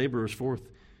send laborers forth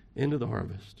into the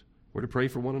harvest. We're to pray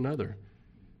for one another.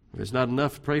 If it's not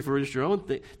enough to pray for just your own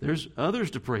thing, there's others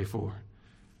to pray for.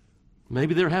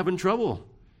 Maybe they're having trouble.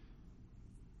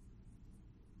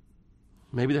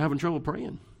 Maybe they're having trouble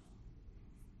praying.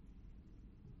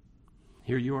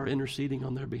 Here you are interceding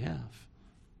on their behalf.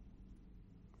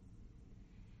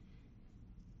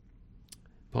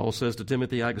 Paul says to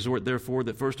Timothy, I exhort therefore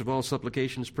that first of all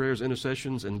supplications, prayers,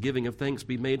 intercessions, and giving of thanks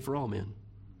be made for all men,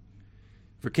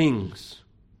 for kings,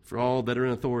 for all that are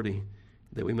in authority,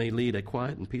 that we may lead a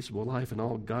quiet and peaceable life in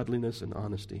all godliness and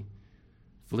honesty.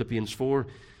 Philippians 4,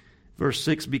 verse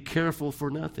 6, be careful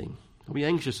for nothing. Don't be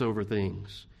anxious over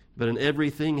things, but in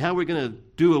everything, how are we going to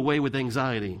do away with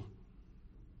anxiety?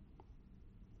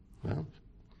 Well,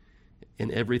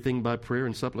 in everything by prayer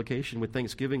and supplication with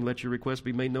thanksgiving, let your requests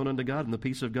be made known unto God, and the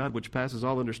peace of God, which passes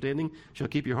all understanding, shall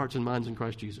keep your hearts and minds in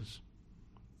Christ Jesus.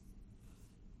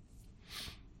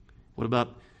 What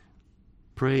about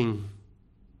praying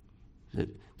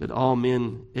that all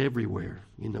men everywhere,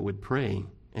 would pray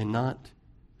and not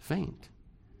faint?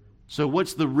 So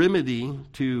what's the remedy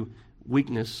to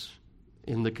weakness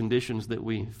in the conditions that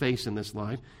we face in this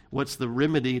life? What's the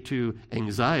remedy to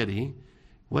anxiety?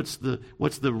 What's the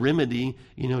remedy,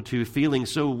 to feeling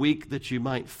so weak that you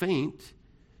might faint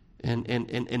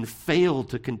and fail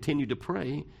to continue to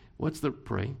pray?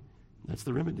 Pray. That's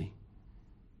the remedy.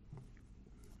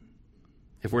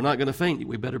 If we're not going to faint,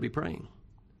 we better be praying.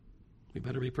 We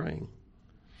better be praying.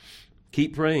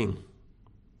 Keep praying.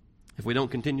 If we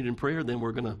don't continue in prayer, then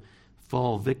we're going to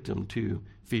fall victim to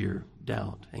fear,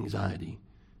 doubt, anxiety,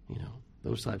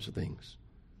 those types of things.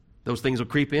 Those things will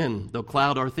creep in. They'll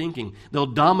cloud our thinking. They'll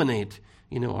dominate,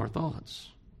 our thoughts.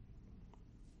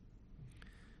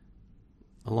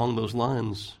 Along those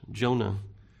lines, Jonah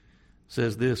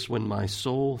says this, when my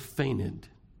soul fainted.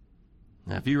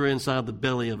 Now, if you were inside the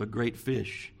belly of a great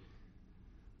fish,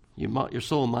 your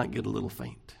soul might get a little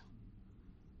faint.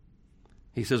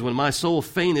 He says, when my soul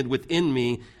fainted within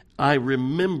me, I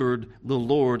remembered the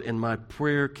Lord, and my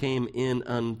prayer came in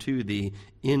unto thee,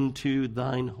 into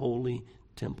thine holy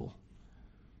temple.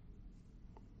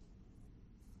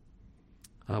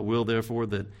 I will, therefore,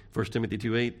 that 1 Timothy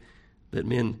 2:8, that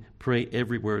men pray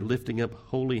everywhere, lifting up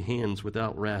holy hands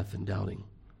without wrath and doubting.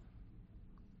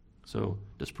 So,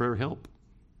 does prayer help?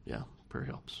 Yeah, prayer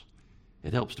helps.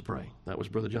 It helps to pray. That was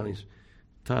Brother Johnny's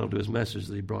title to his message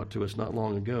that he brought to us not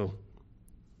long ago.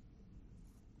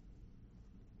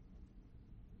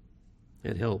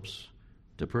 It helps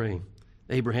to pray.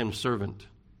 Abraham's servant.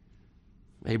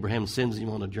 Abraham sends him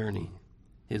on a journey.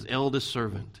 His eldest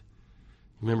servant.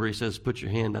 Remember, he says, put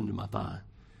your hand under my thigh.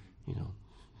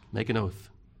 Make an oath.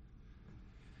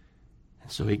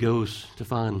 And so he goes to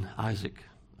find Isaac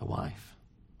a wife.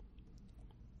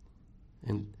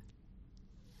 And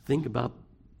think about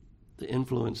the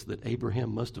influence that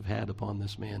Abraham must have had upon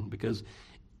this man, because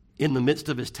in the midst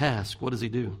of his task, what does he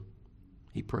do?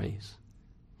 He prays.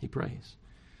 He prays.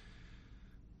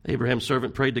 Abraham's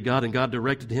servant prayed to God, and God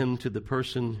directed him to the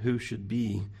person who should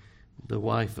be the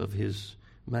wife of his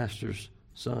master's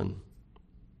son.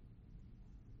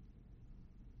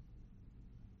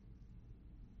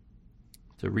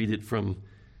 To read it from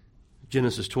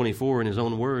Genesis 24 in his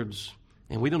own words,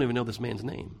 and we don't even know this man's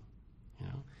name,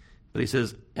 But he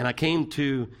says, and I came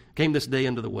this day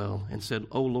unto the well, and said,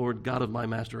 O Lord, God of my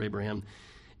master Abraham,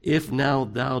 if now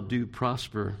thou do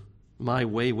prosper my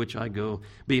way which I go,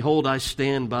 behold, I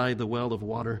stand by the well of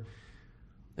water.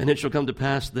 And it shall come to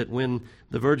pass that when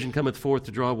the virgin cometh forth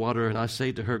to draw water, and I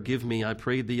say to her, give me, I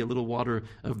pray thee, a little water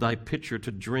of thy pitcher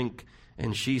to drink,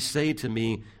 and she say to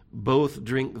me, both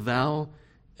drink thou,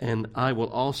 and I will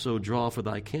also draw for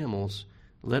thy camels,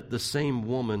 let the same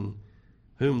woman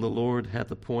whom the Lord hath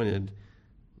appointed,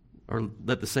 or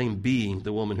let the same be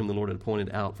the woman whom the Lord had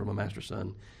appointed out for my master's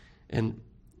son. And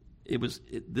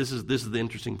this is the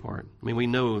interesting part. I mean, we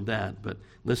know that, but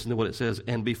listen to what it says.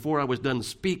 And before I was done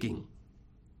speaking,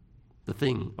 the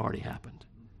thing already happened.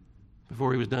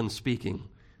 Before he was done speaking,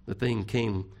 the thing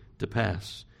came to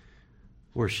pass.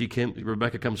 Where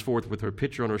Rebekah comes forth with her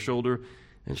pitcher on her shoulder,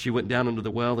 and she went down into the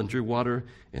well and drew water.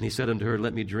 And he said unto her,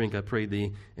 let me drink, I pray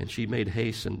thee. And she made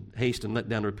haste and let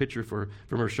down her pitcher from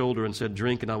her shoulder, and said,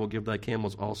 drink, and I will give thy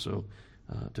camels also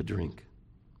to drink.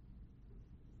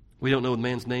 We don't know the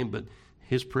man's name, but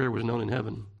his prayer was known in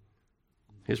heaven.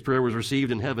 His prayer was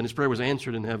received in heaven. His prayer was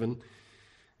answered in heaven.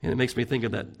 And it makes me think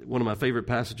of that, one of my favorite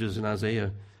passages in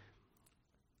Isaiah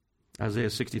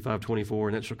 65:24,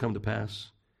 and it shall come to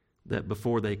pass that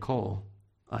before they call,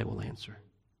 I will answer.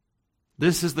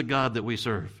 This is the God that we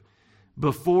serve.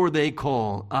 Before they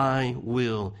call, I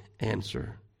will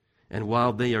answer. And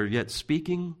while they are yet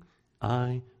speaking,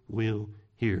 I will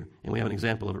hear. And we have an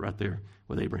example of it right there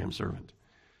with Abraham's servant.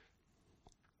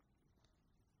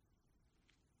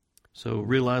 So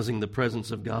realizing the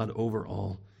presence of God over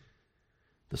all,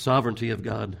 the sovereignty of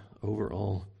God over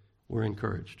all, we're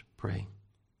encouraged. Pray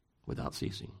without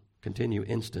ceasing. Continue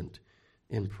instant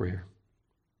in prayer.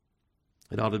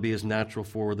 It ought to be as natural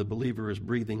for the believer as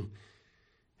breathing.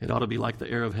 It ought to be like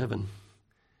the air of heaven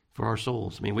for our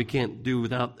souls. I mean, we can't do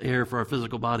without air for our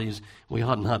physical bodies. We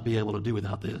ought not be able to do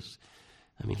without this.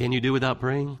 I mean, can you do without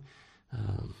praying?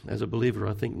 As a believer,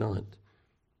 I think not.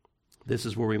 This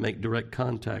is where we make direct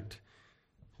contact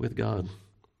with God.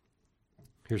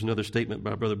 Here's another statement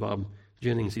by Brother Bob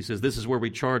Jennings. He says, this is where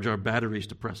we charge our batteries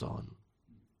to press on.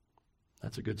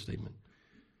 That's a good statement.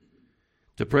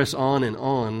 To press on and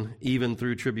on, even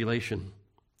through tribulation.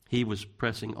 He was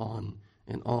pressing on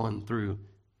and on through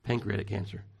pancreatic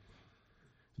cancer.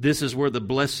 This is where the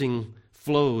blessing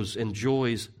flows and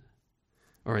joy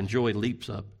leaps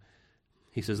up.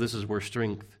 He says this is where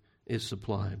strength is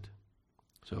supplied.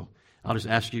 So I'll just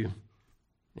ask you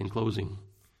in closing,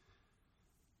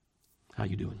 how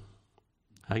you doing?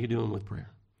 How you doing with prayer?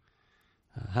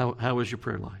 How is your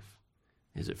prayer life?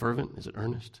 Is it fervent? Is it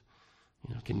earnest?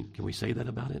 Can we say that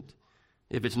about it?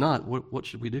 If it's not, what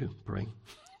should we do? Pray.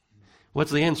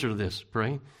 What's the answer to this?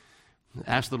 Pray.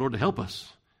 Ask the Lord to help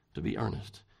us to be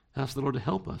earnest. Ask the Lord to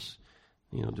help us,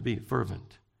 to be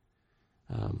fervent.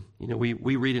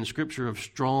 We read in Scripture of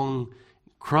strong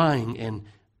crying and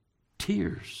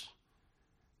tears.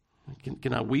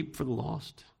 Can I weep for the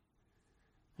lost?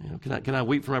 Can I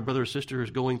weep for my brother or sister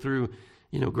who's going through,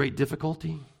 great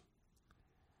difficulty?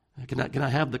 Can I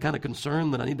have the kind of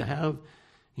concern that I need to have,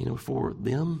 for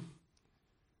them?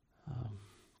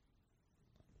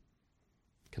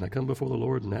 Can I come before the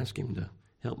Lord and ask Him to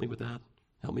help me with that?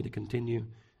 Help me to continue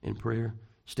in prayer,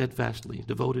 steadfastly,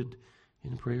 devoted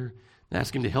in prayer. And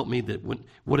ask Him to help me that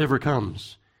whatever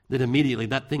comes, that immediately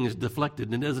that thing is deflected.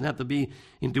 And it doesn't have to be,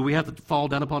 do we have to fall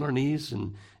down upon our knees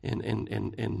and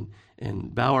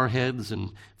bow our heads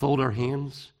and fold our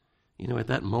hands, at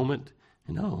that moment?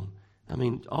 No.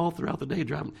 All throughout the day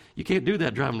driving, you can't do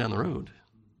that driving down the road.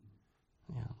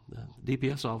 The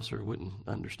DPS officer wouldn't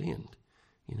understand,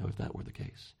 if that were the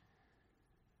case.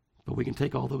 But we can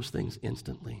take all those things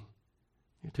instantly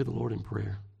to the Lord in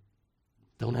prayer.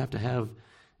 Don't have to have,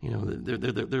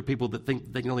 there are people that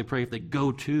think they can only pray if they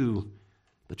go to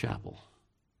the chapel.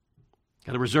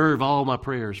 Got to reserve all my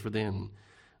prayers for them.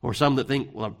 Or some that think,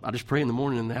 well, I just pray in the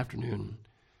morning and in the afternoon.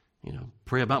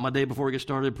 Pray about my day before I get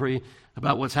started. Pray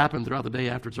about what's happened throughout the day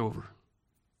after it's over.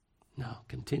 No,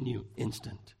 continue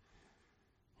instant.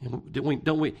 And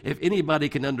don't we? If anybody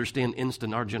can understand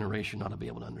instant, our generation ought to be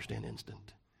able to understand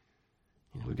instant.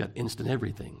 We've got instant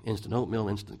everything: instant oatmeal,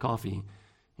 instant coffee,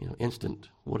 instant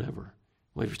whatever.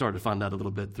 We've started to find out a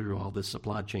little bit through all this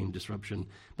supply chain disruption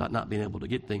about not being able to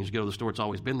get things. You go to the store; it's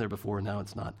always been there before, and now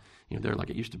it's not, there like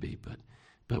it used to be.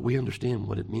 But we understand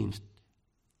what it means.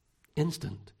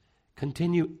 Instant.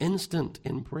 Continue instant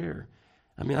in prayer.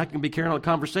 I can be carrying on a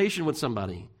conversation with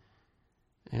somebody,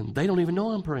 and they don't even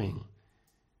know I'm praying.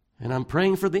 And I'm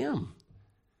praying for them.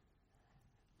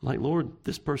 Like, Lord,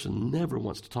 this person never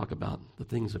wants to talk about the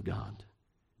things of God.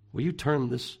 Will you turn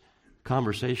this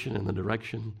conversation in the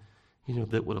direction,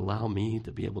 that would allow me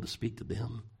to be able to speak to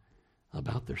them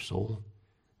about their soul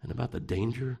and about the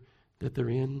danger that they're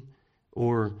in?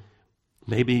 Or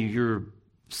maybe you're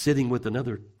sitting with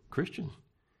another Christian,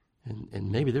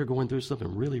 and maybe they're going through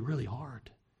something really, really hard.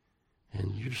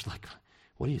 And you're just like,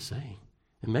 what do you say?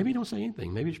 And maybe you don't say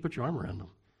anything. Maybe you just put your arm around them.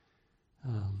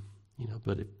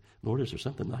 But Lord, is there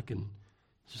something I can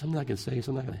say, something I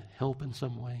can help in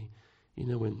some way,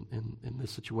 in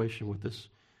this situation with this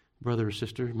brother or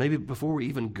sister? Maybe before we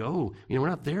even go, we're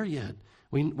not there yet.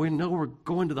 We know we're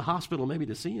going to the hospital maybe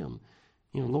to see him.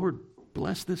 Lord,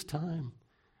 bless this time.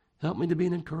 Help me to be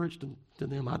an encouragement to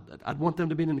them. I'd want them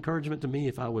to be an encouragement to me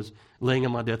if I was laying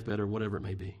on my deathbed or whatever it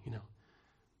may be,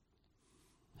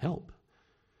 Help.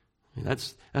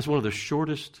 That's one of the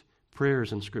shortest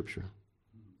prayers in Scripture.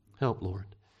 Help, Lord.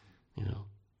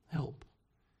 Help.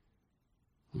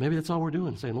 Maybe that's all we're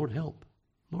doing, saying, Lord, help.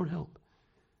 Lord, help.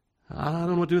 I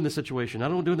don't know what to do in this situation. I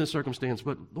don't know what to do in this circumstance,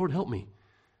 but Lord, help me.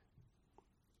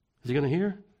 Is He going to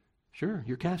hear? Sure.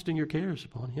 You're casting your cares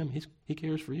upon Him. He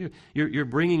cares for you. You're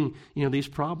bringing, these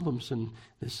problems and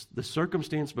this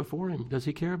circumstance before Him. Does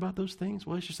He care about those things?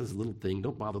 Well, it's just this little thing.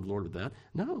 Don't bother the Lord with that.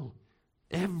 No.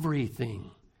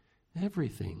 Everything.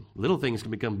 Everything. Little things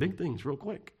can become big things real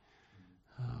quick.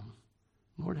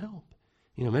 Lord, help.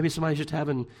 Maybe somebody's just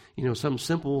having, some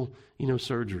simple,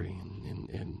 surgery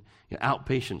and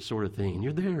outpatient sort of thing. And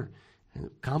you're there. And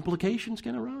complications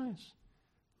can arise.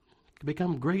 It can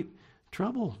become great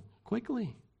trouble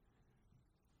quickly.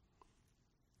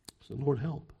 So Lord,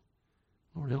 help.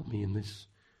 Lord, help me in this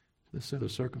set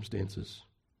of circumstances.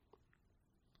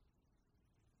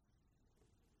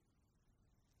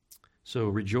 So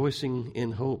rejoicing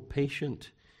in hope,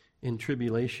 patient in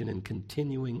tribulation, and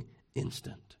continuing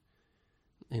instant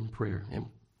in prayer. And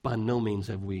by no means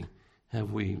have we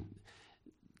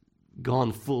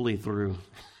gone fully through,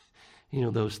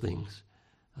 those things.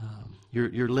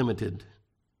 You're limited.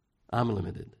 I'm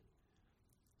limited.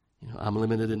 I'm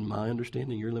limited in my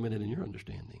understanding. You're limited in your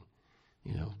understanding.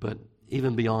 But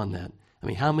even beyond that,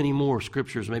 how many more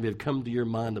scriptures maybe have come to your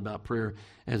mind about prayer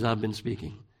as I've been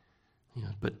speaking?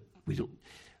 But we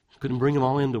couldn't bring them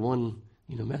all into one,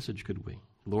 message, could we?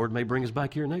 Lord may bring us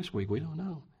back here next week. We don't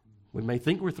know. We may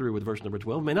think we're through with verse number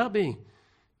 12. May not be.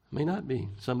 May not be.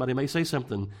 Somebody may say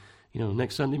something,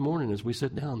 next Sunday morning as we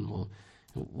sit down. Well,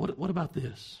 what about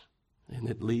this? And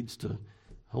it leads to a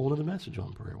whole other message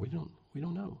on prayer. We don't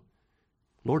know.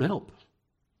 Lord, help.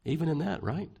 Even in that,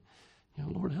 right?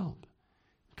 Lord, help.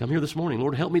 Come here this morning.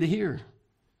 Lord, help me to hear.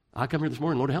 I come here this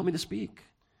morning. Lord, help me to speak.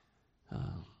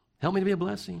 Help me to be a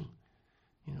blessing.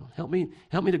 Help me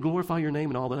to glorify your name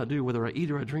in all that I do, whether I eat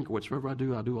or I drink or whatsoever I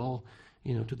do all,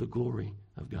 to the glory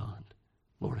of God.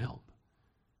 Lord, help.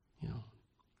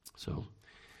 So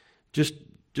just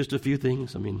just a few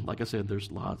things. I mean, like I said,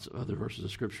 there's lots of other verses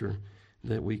of Scripture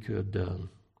that we could,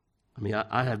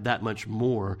 I have that much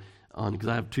more on, because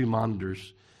I have 2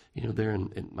 monitors, there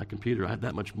in my computer. I have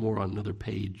that much more on another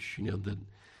page,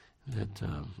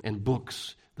 and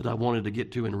books that I wanted to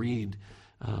get to and read,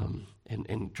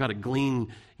 and try to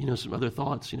glean, some other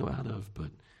thoughts, out of.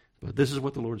 But this is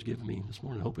what the Lord's given me this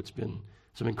morning. I hope it's been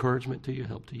some encouragement to you,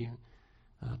 help to you,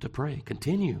 to pray.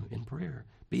 Continue in prayer.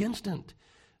 Be instant.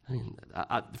 I mean,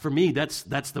 for me, that's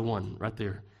the one right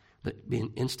there, that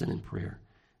being instant in prayer.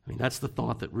 I mean, that's the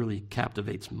thought that really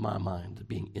captivates my mind,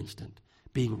 being instant,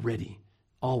 being ready,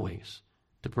 always,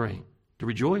 to pray, to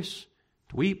rejoice,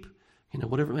 to weep,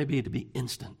 whatever it may be, to be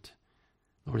instant.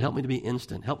 Lord, help me to be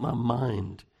instant. Help my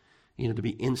mind, to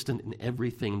be instant in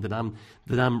everything that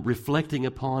I'm reflecting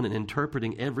upon and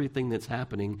interpreting everything that's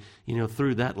happening,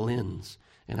 through that lens.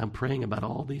 And I'm praying about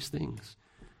all these things.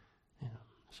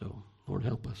 So, Lord,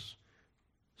 help us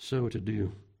so to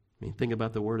do. I mean, think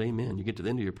about the word amen. You get to the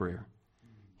end of your prayer.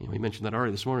 We mentioned that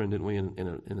already this morning, didn't we,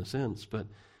 in a sense. But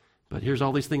here's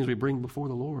all these things we bring before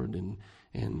the Lord,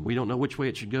 and we don't know which way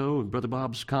it should go. Brother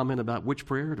Bob's comment about which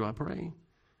prayer do I pray?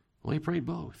 Well, he prayed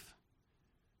both.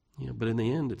 But in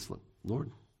the end, it's like,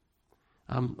 Lord,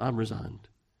 I'm resigned.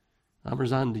 I'm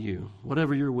resigned to you.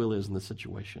 Whatever your will is in this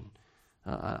situation.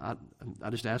 I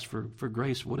just ask for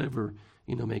grace, whatever,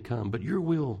 may come. But your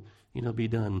will, be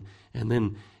done. And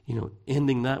then,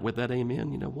 ending that with that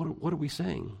amen, what are we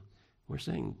saying? We're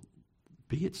saying,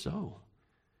 be it so.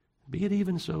 Be it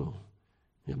even so.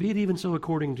 Be it even so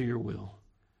according to your will.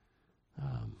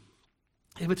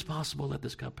 If it's possible, let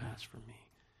this cup pass from me.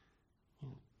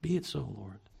 Be it so,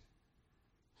 Lord.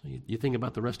 So you think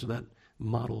about the rest of that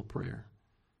model prayer.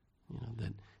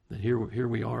 That here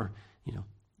we are.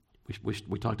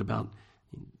 We talked about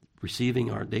receiving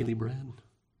our daily bread.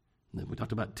 And then we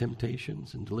talked about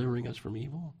temptations and delivering us from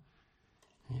evil.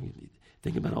 And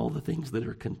think about all the things that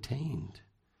are contained,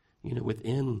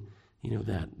 within,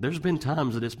 that. There's been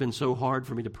times that it's been so hard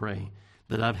for me to pray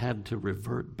that I've had to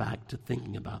revert back to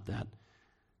thinking about that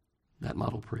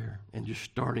model prayer, and just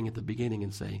starting at the beginning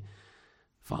and say,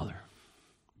 Father,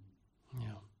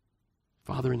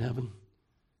 Father in heaven,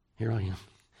 here I am.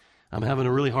 I'm having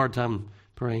a really hard time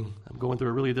praying. I'm going through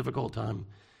a really difficult time.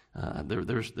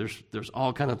 There's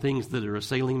all kind of things that are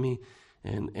assailing me,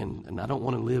 and I don't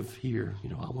want to live here.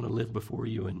 I want to live before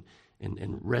you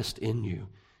and rest in you,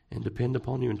 and depend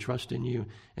upon you, and trust in you,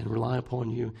 and rely upon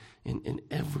you in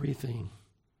everything.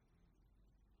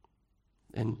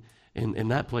 And in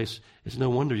that place, it's no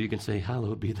wonder you can say,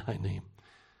 hallowed be thy name.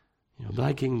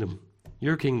 Thy kingdom,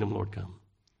 your kingdom, Lord, come.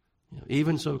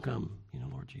 Even so come,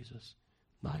 Lord Jesus.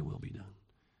 Thy will be done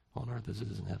on earth as it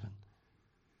is in heaven.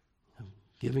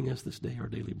 Giving us this day our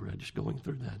daily bread, just going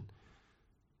through that.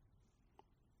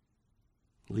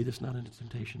 Lead us not into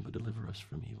temptation, but deliver us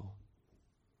from evil.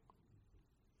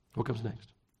 What comes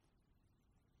next?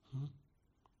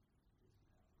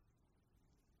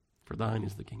 For thine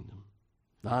is the kingdom.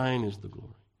 Thine is the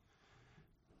glory.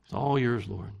 It's all yours,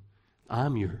 Lord.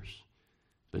 I'm yours.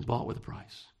 Been bought with a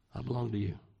price. I belong to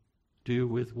you. Do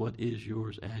with what is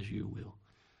yours as you will.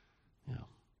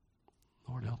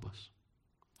 Lord, help us.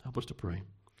 Help us to pray.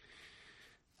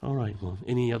 All right. Well,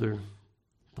 any other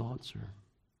thoughts or?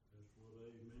 That's what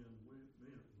amen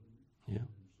meant.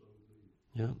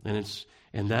 Yeah.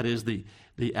 And that is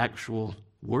the actual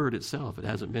word itself. It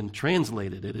hasn't been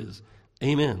translated. It is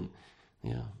amen.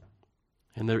 Yeah.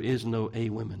 And there is no a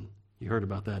women. You heard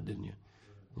about that, didn't you?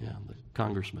 Yeah, the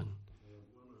congressman.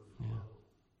 Yeah.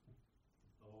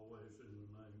 Always in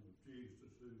the name of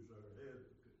Jesus, who's our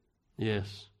advocate.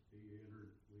 Yes. We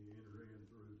enter in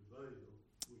through the veil,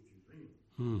 which is him,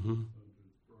 Mm-hmm. unto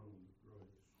the throne of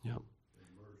grace Yep. and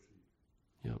mercy.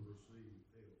 Yep. To receive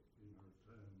help in our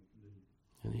time of need.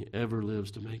 And he ever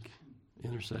lives to make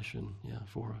intercession,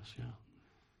 for us,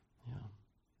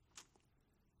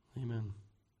 Amen.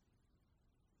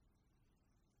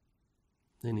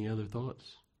 Any other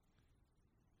thoughts?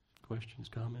 Questions,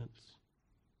 comments?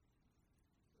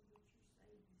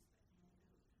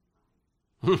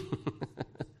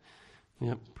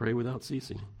 Yep, pray without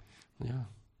ceasing. Yeah.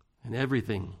 And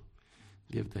everything,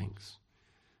 give thanks.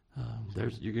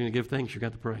 You're going to give thanks, you've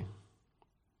got to pray.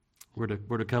 We're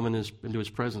to come into his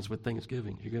presence with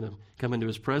thanksgiving. You're going to come into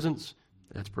his presence,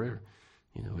 that's prayer.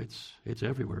 It's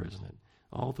everywhere, isn't it?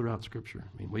 All throughout Scripture.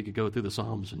 I mean, we could go through the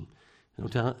Psalms and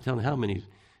tell how many,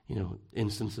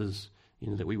 instances,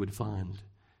 that we would find,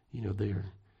 there.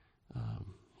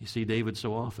 You see David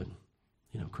so often,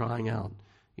 crying out,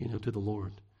 to the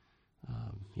Lord.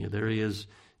 There he is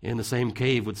in the same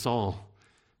cave with Saul,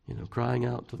 crying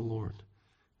out to the Lord.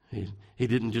 He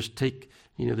didn't just take,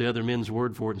 the other men's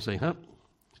word for it and say,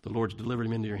 the Lord's delivered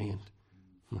him into your hand.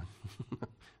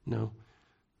 No.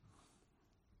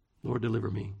 Lord, deliver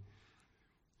me.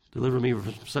 Deliver me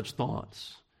from such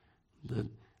thoughts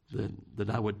that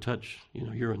I would touch,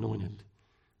 your anointed.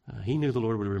 He knew the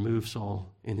Lord would remove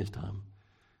Saul in his time.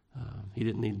 He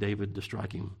didn't need David to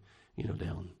strike him,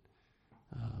 down.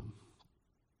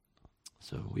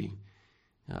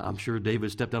 I'm sure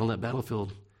David stepped out on that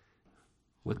battlefield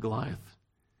with Goliath.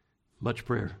 Much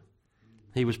prayer.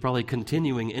 He was probably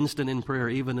continuing instant in prayer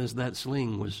even as that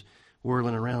sling was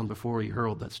whirling around before he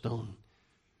hurled that stone.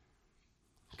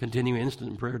 Continuing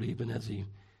instant in prayer even as he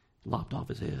lopped off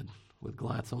his head with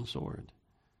Goliath's own sword.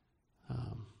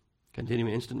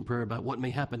 Continuing instant in prayer about what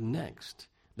may happen next.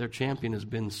 Their champion has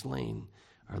been slain.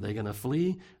 Are they going to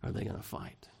flee? Are they going to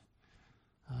fight?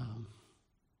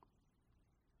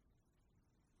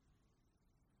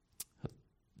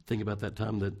 Think about that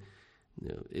time that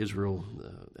Israel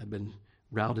had been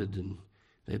routed and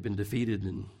they had been defeated,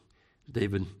 and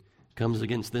David comes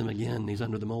against them again. He's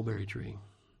under the mulberry tree.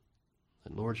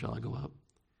 And Lord, shall I go up?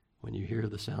 When you hear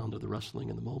the sound of the rustling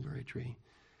in the mulberry tree,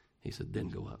 he said, then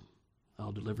go up.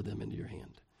 I'll deliver them into your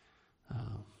hand.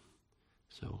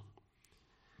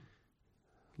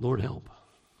 Lord, help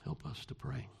us to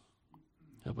pray.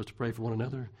 Help us to pray for one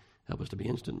another. Help us to be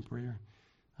instant in prayer.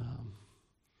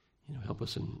 Help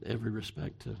us in every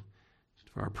respect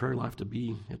for our prayer life to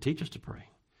be, teach us to pray,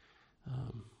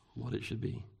 what it should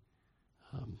be.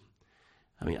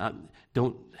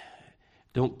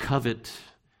 Don't covet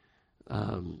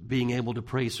being able to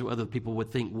pray so other people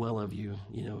would think well of you,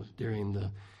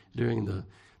 during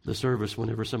the service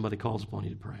whenever somebody calls upon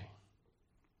you to pray.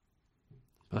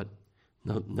 But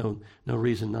no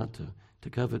reason not to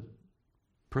covet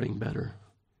praying better,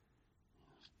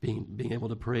 being able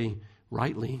to pray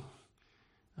rightly,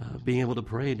 being able to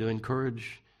pray to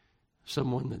encourage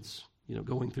someone that's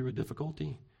going through a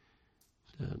difficulty,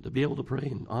 to be able to pray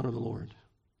and honor the Lord.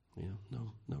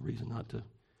 No reason not to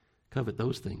covet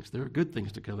those things. There are good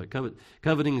things to covet.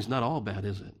 Coveting is not all bad,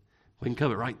 is it? We can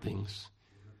covet right things.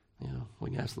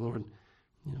 We can ask the Lord,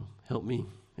 help me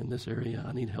in this area.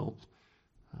 I need help.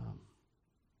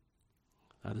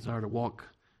 I desire to walk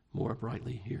more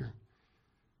uprightly here.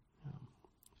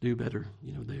 Do better,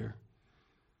 there.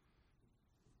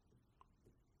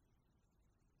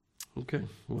 Okay,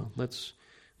 well, let's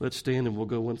stand and we'll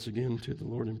go once again to the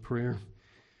Lord in prayer.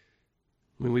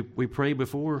 We pray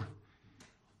before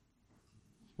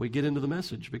we get into the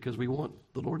message because we want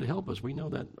the Lord to help us. We know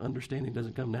that understanding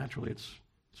doesn't come naturally. It's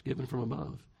given from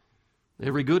above.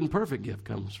 Every good and perfect gift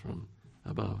comes from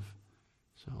above.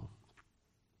 So,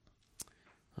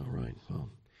 all right. Well,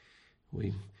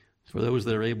 for those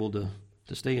that are able to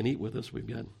stay and eat with us, we've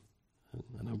got,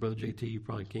 I know Brother JT, you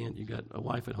probably can't. You got a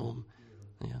wife at home.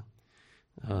 Yeah.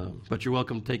 But you're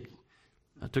welcome to take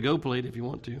a to-go plate if you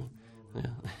want to. Yeah.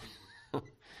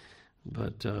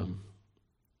 But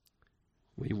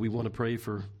we want to pray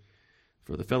for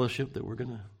the fellowship that we're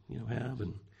going to have,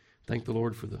 and thank the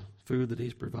Lord for the food that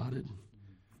He's provided.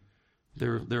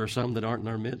 There are some that aren't in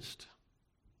our midst,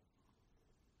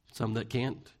 some that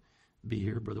can't be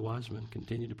here. Brother Wiseman,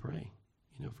 continue to pray,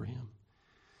 for him.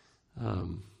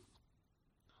 I'm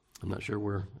not sure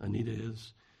where Anita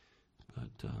is,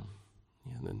 but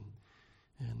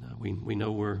we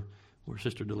know where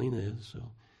Sister Delina is. So,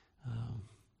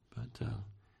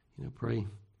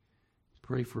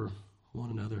 pray for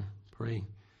one another. Pray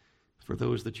for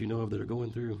those that you know of that are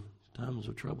going through times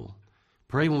of trouble.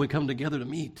 Pray when we come together to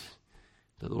meet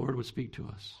that the Lord would speak to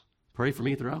us. Pray for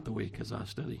me throughout the week as I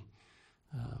study.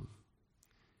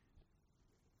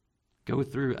 Go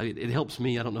through. It helps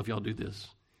me. I don't know if y'all do this,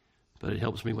 but it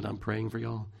helps me when I'm praying for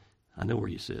y'all. I know where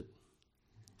you sit.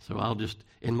 So I'll just,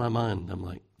 in my mind, I'm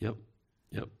like, yep.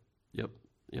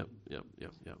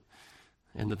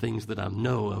 And the things that I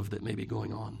know of that may be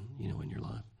going on, in your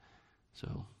life.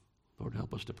 So, Lord,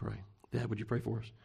 help us to pray. Dad, would you pray for us?